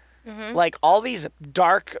 Shang-Chi. Mm-hmm. Like all these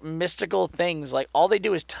dark mystical things, like all they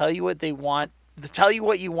do is tell you what they want, tell you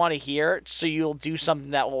what you want to hear, so you'll do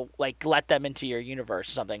something that will like let them into your universe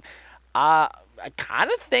or something. I kind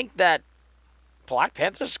of think that Black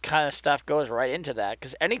Panther's kind of stuff goes right into that,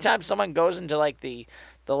 because anytime someone goes into like the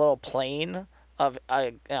little plane of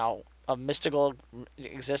of mystical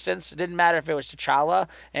existence, it didn't matter if it was T'Challa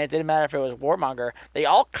and it didn't matter if it was Warmonger, they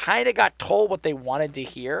all kind of got told what they wanted to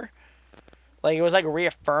hear. Like, it was like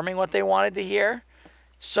reaffirming what they wanted to hear.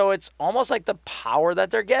 So it's almost like the power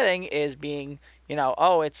that they're getting is being,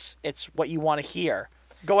 it's what you want to hear.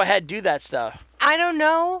 Go ahead, do that stuff. I don't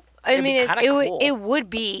know. It would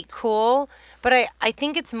be cool, but I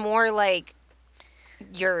think it's more like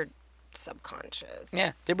your subconscious.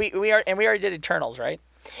 Yeah. We already did Eternals, right?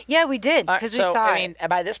 Yeah, we did, because we saw it.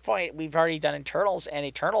 By this point, we've already done Eternals, and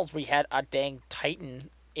Eternals, we had a dang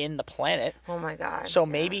Titan in the planet. Oh my god. So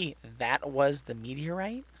maybe that was the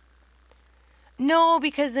meteorite? No,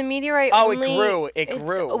 because the meteorite It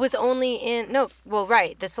grew. It was only in... No, well,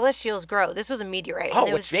 right. The Celestials grow. This was a meteorite. Oh,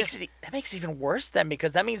 that makes it even worse then,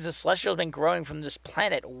 because that means the Celestials been growing from this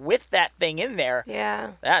planet with that thing in there.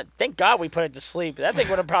 Yeah. Thank God we put it to sleep. That thing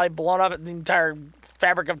would have probably blown up the entire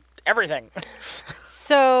fabric of everything.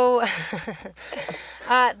 So,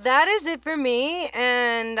 that is it for me,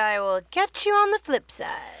 and I will catch you on the flip side.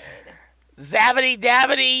 Zabbity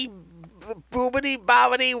dabbity, boobity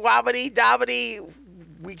bobbity wobbity dobbity,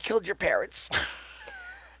 we killed your parents.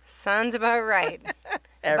 Sounds about right.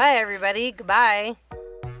 Goodbye, everybody. Goodbye.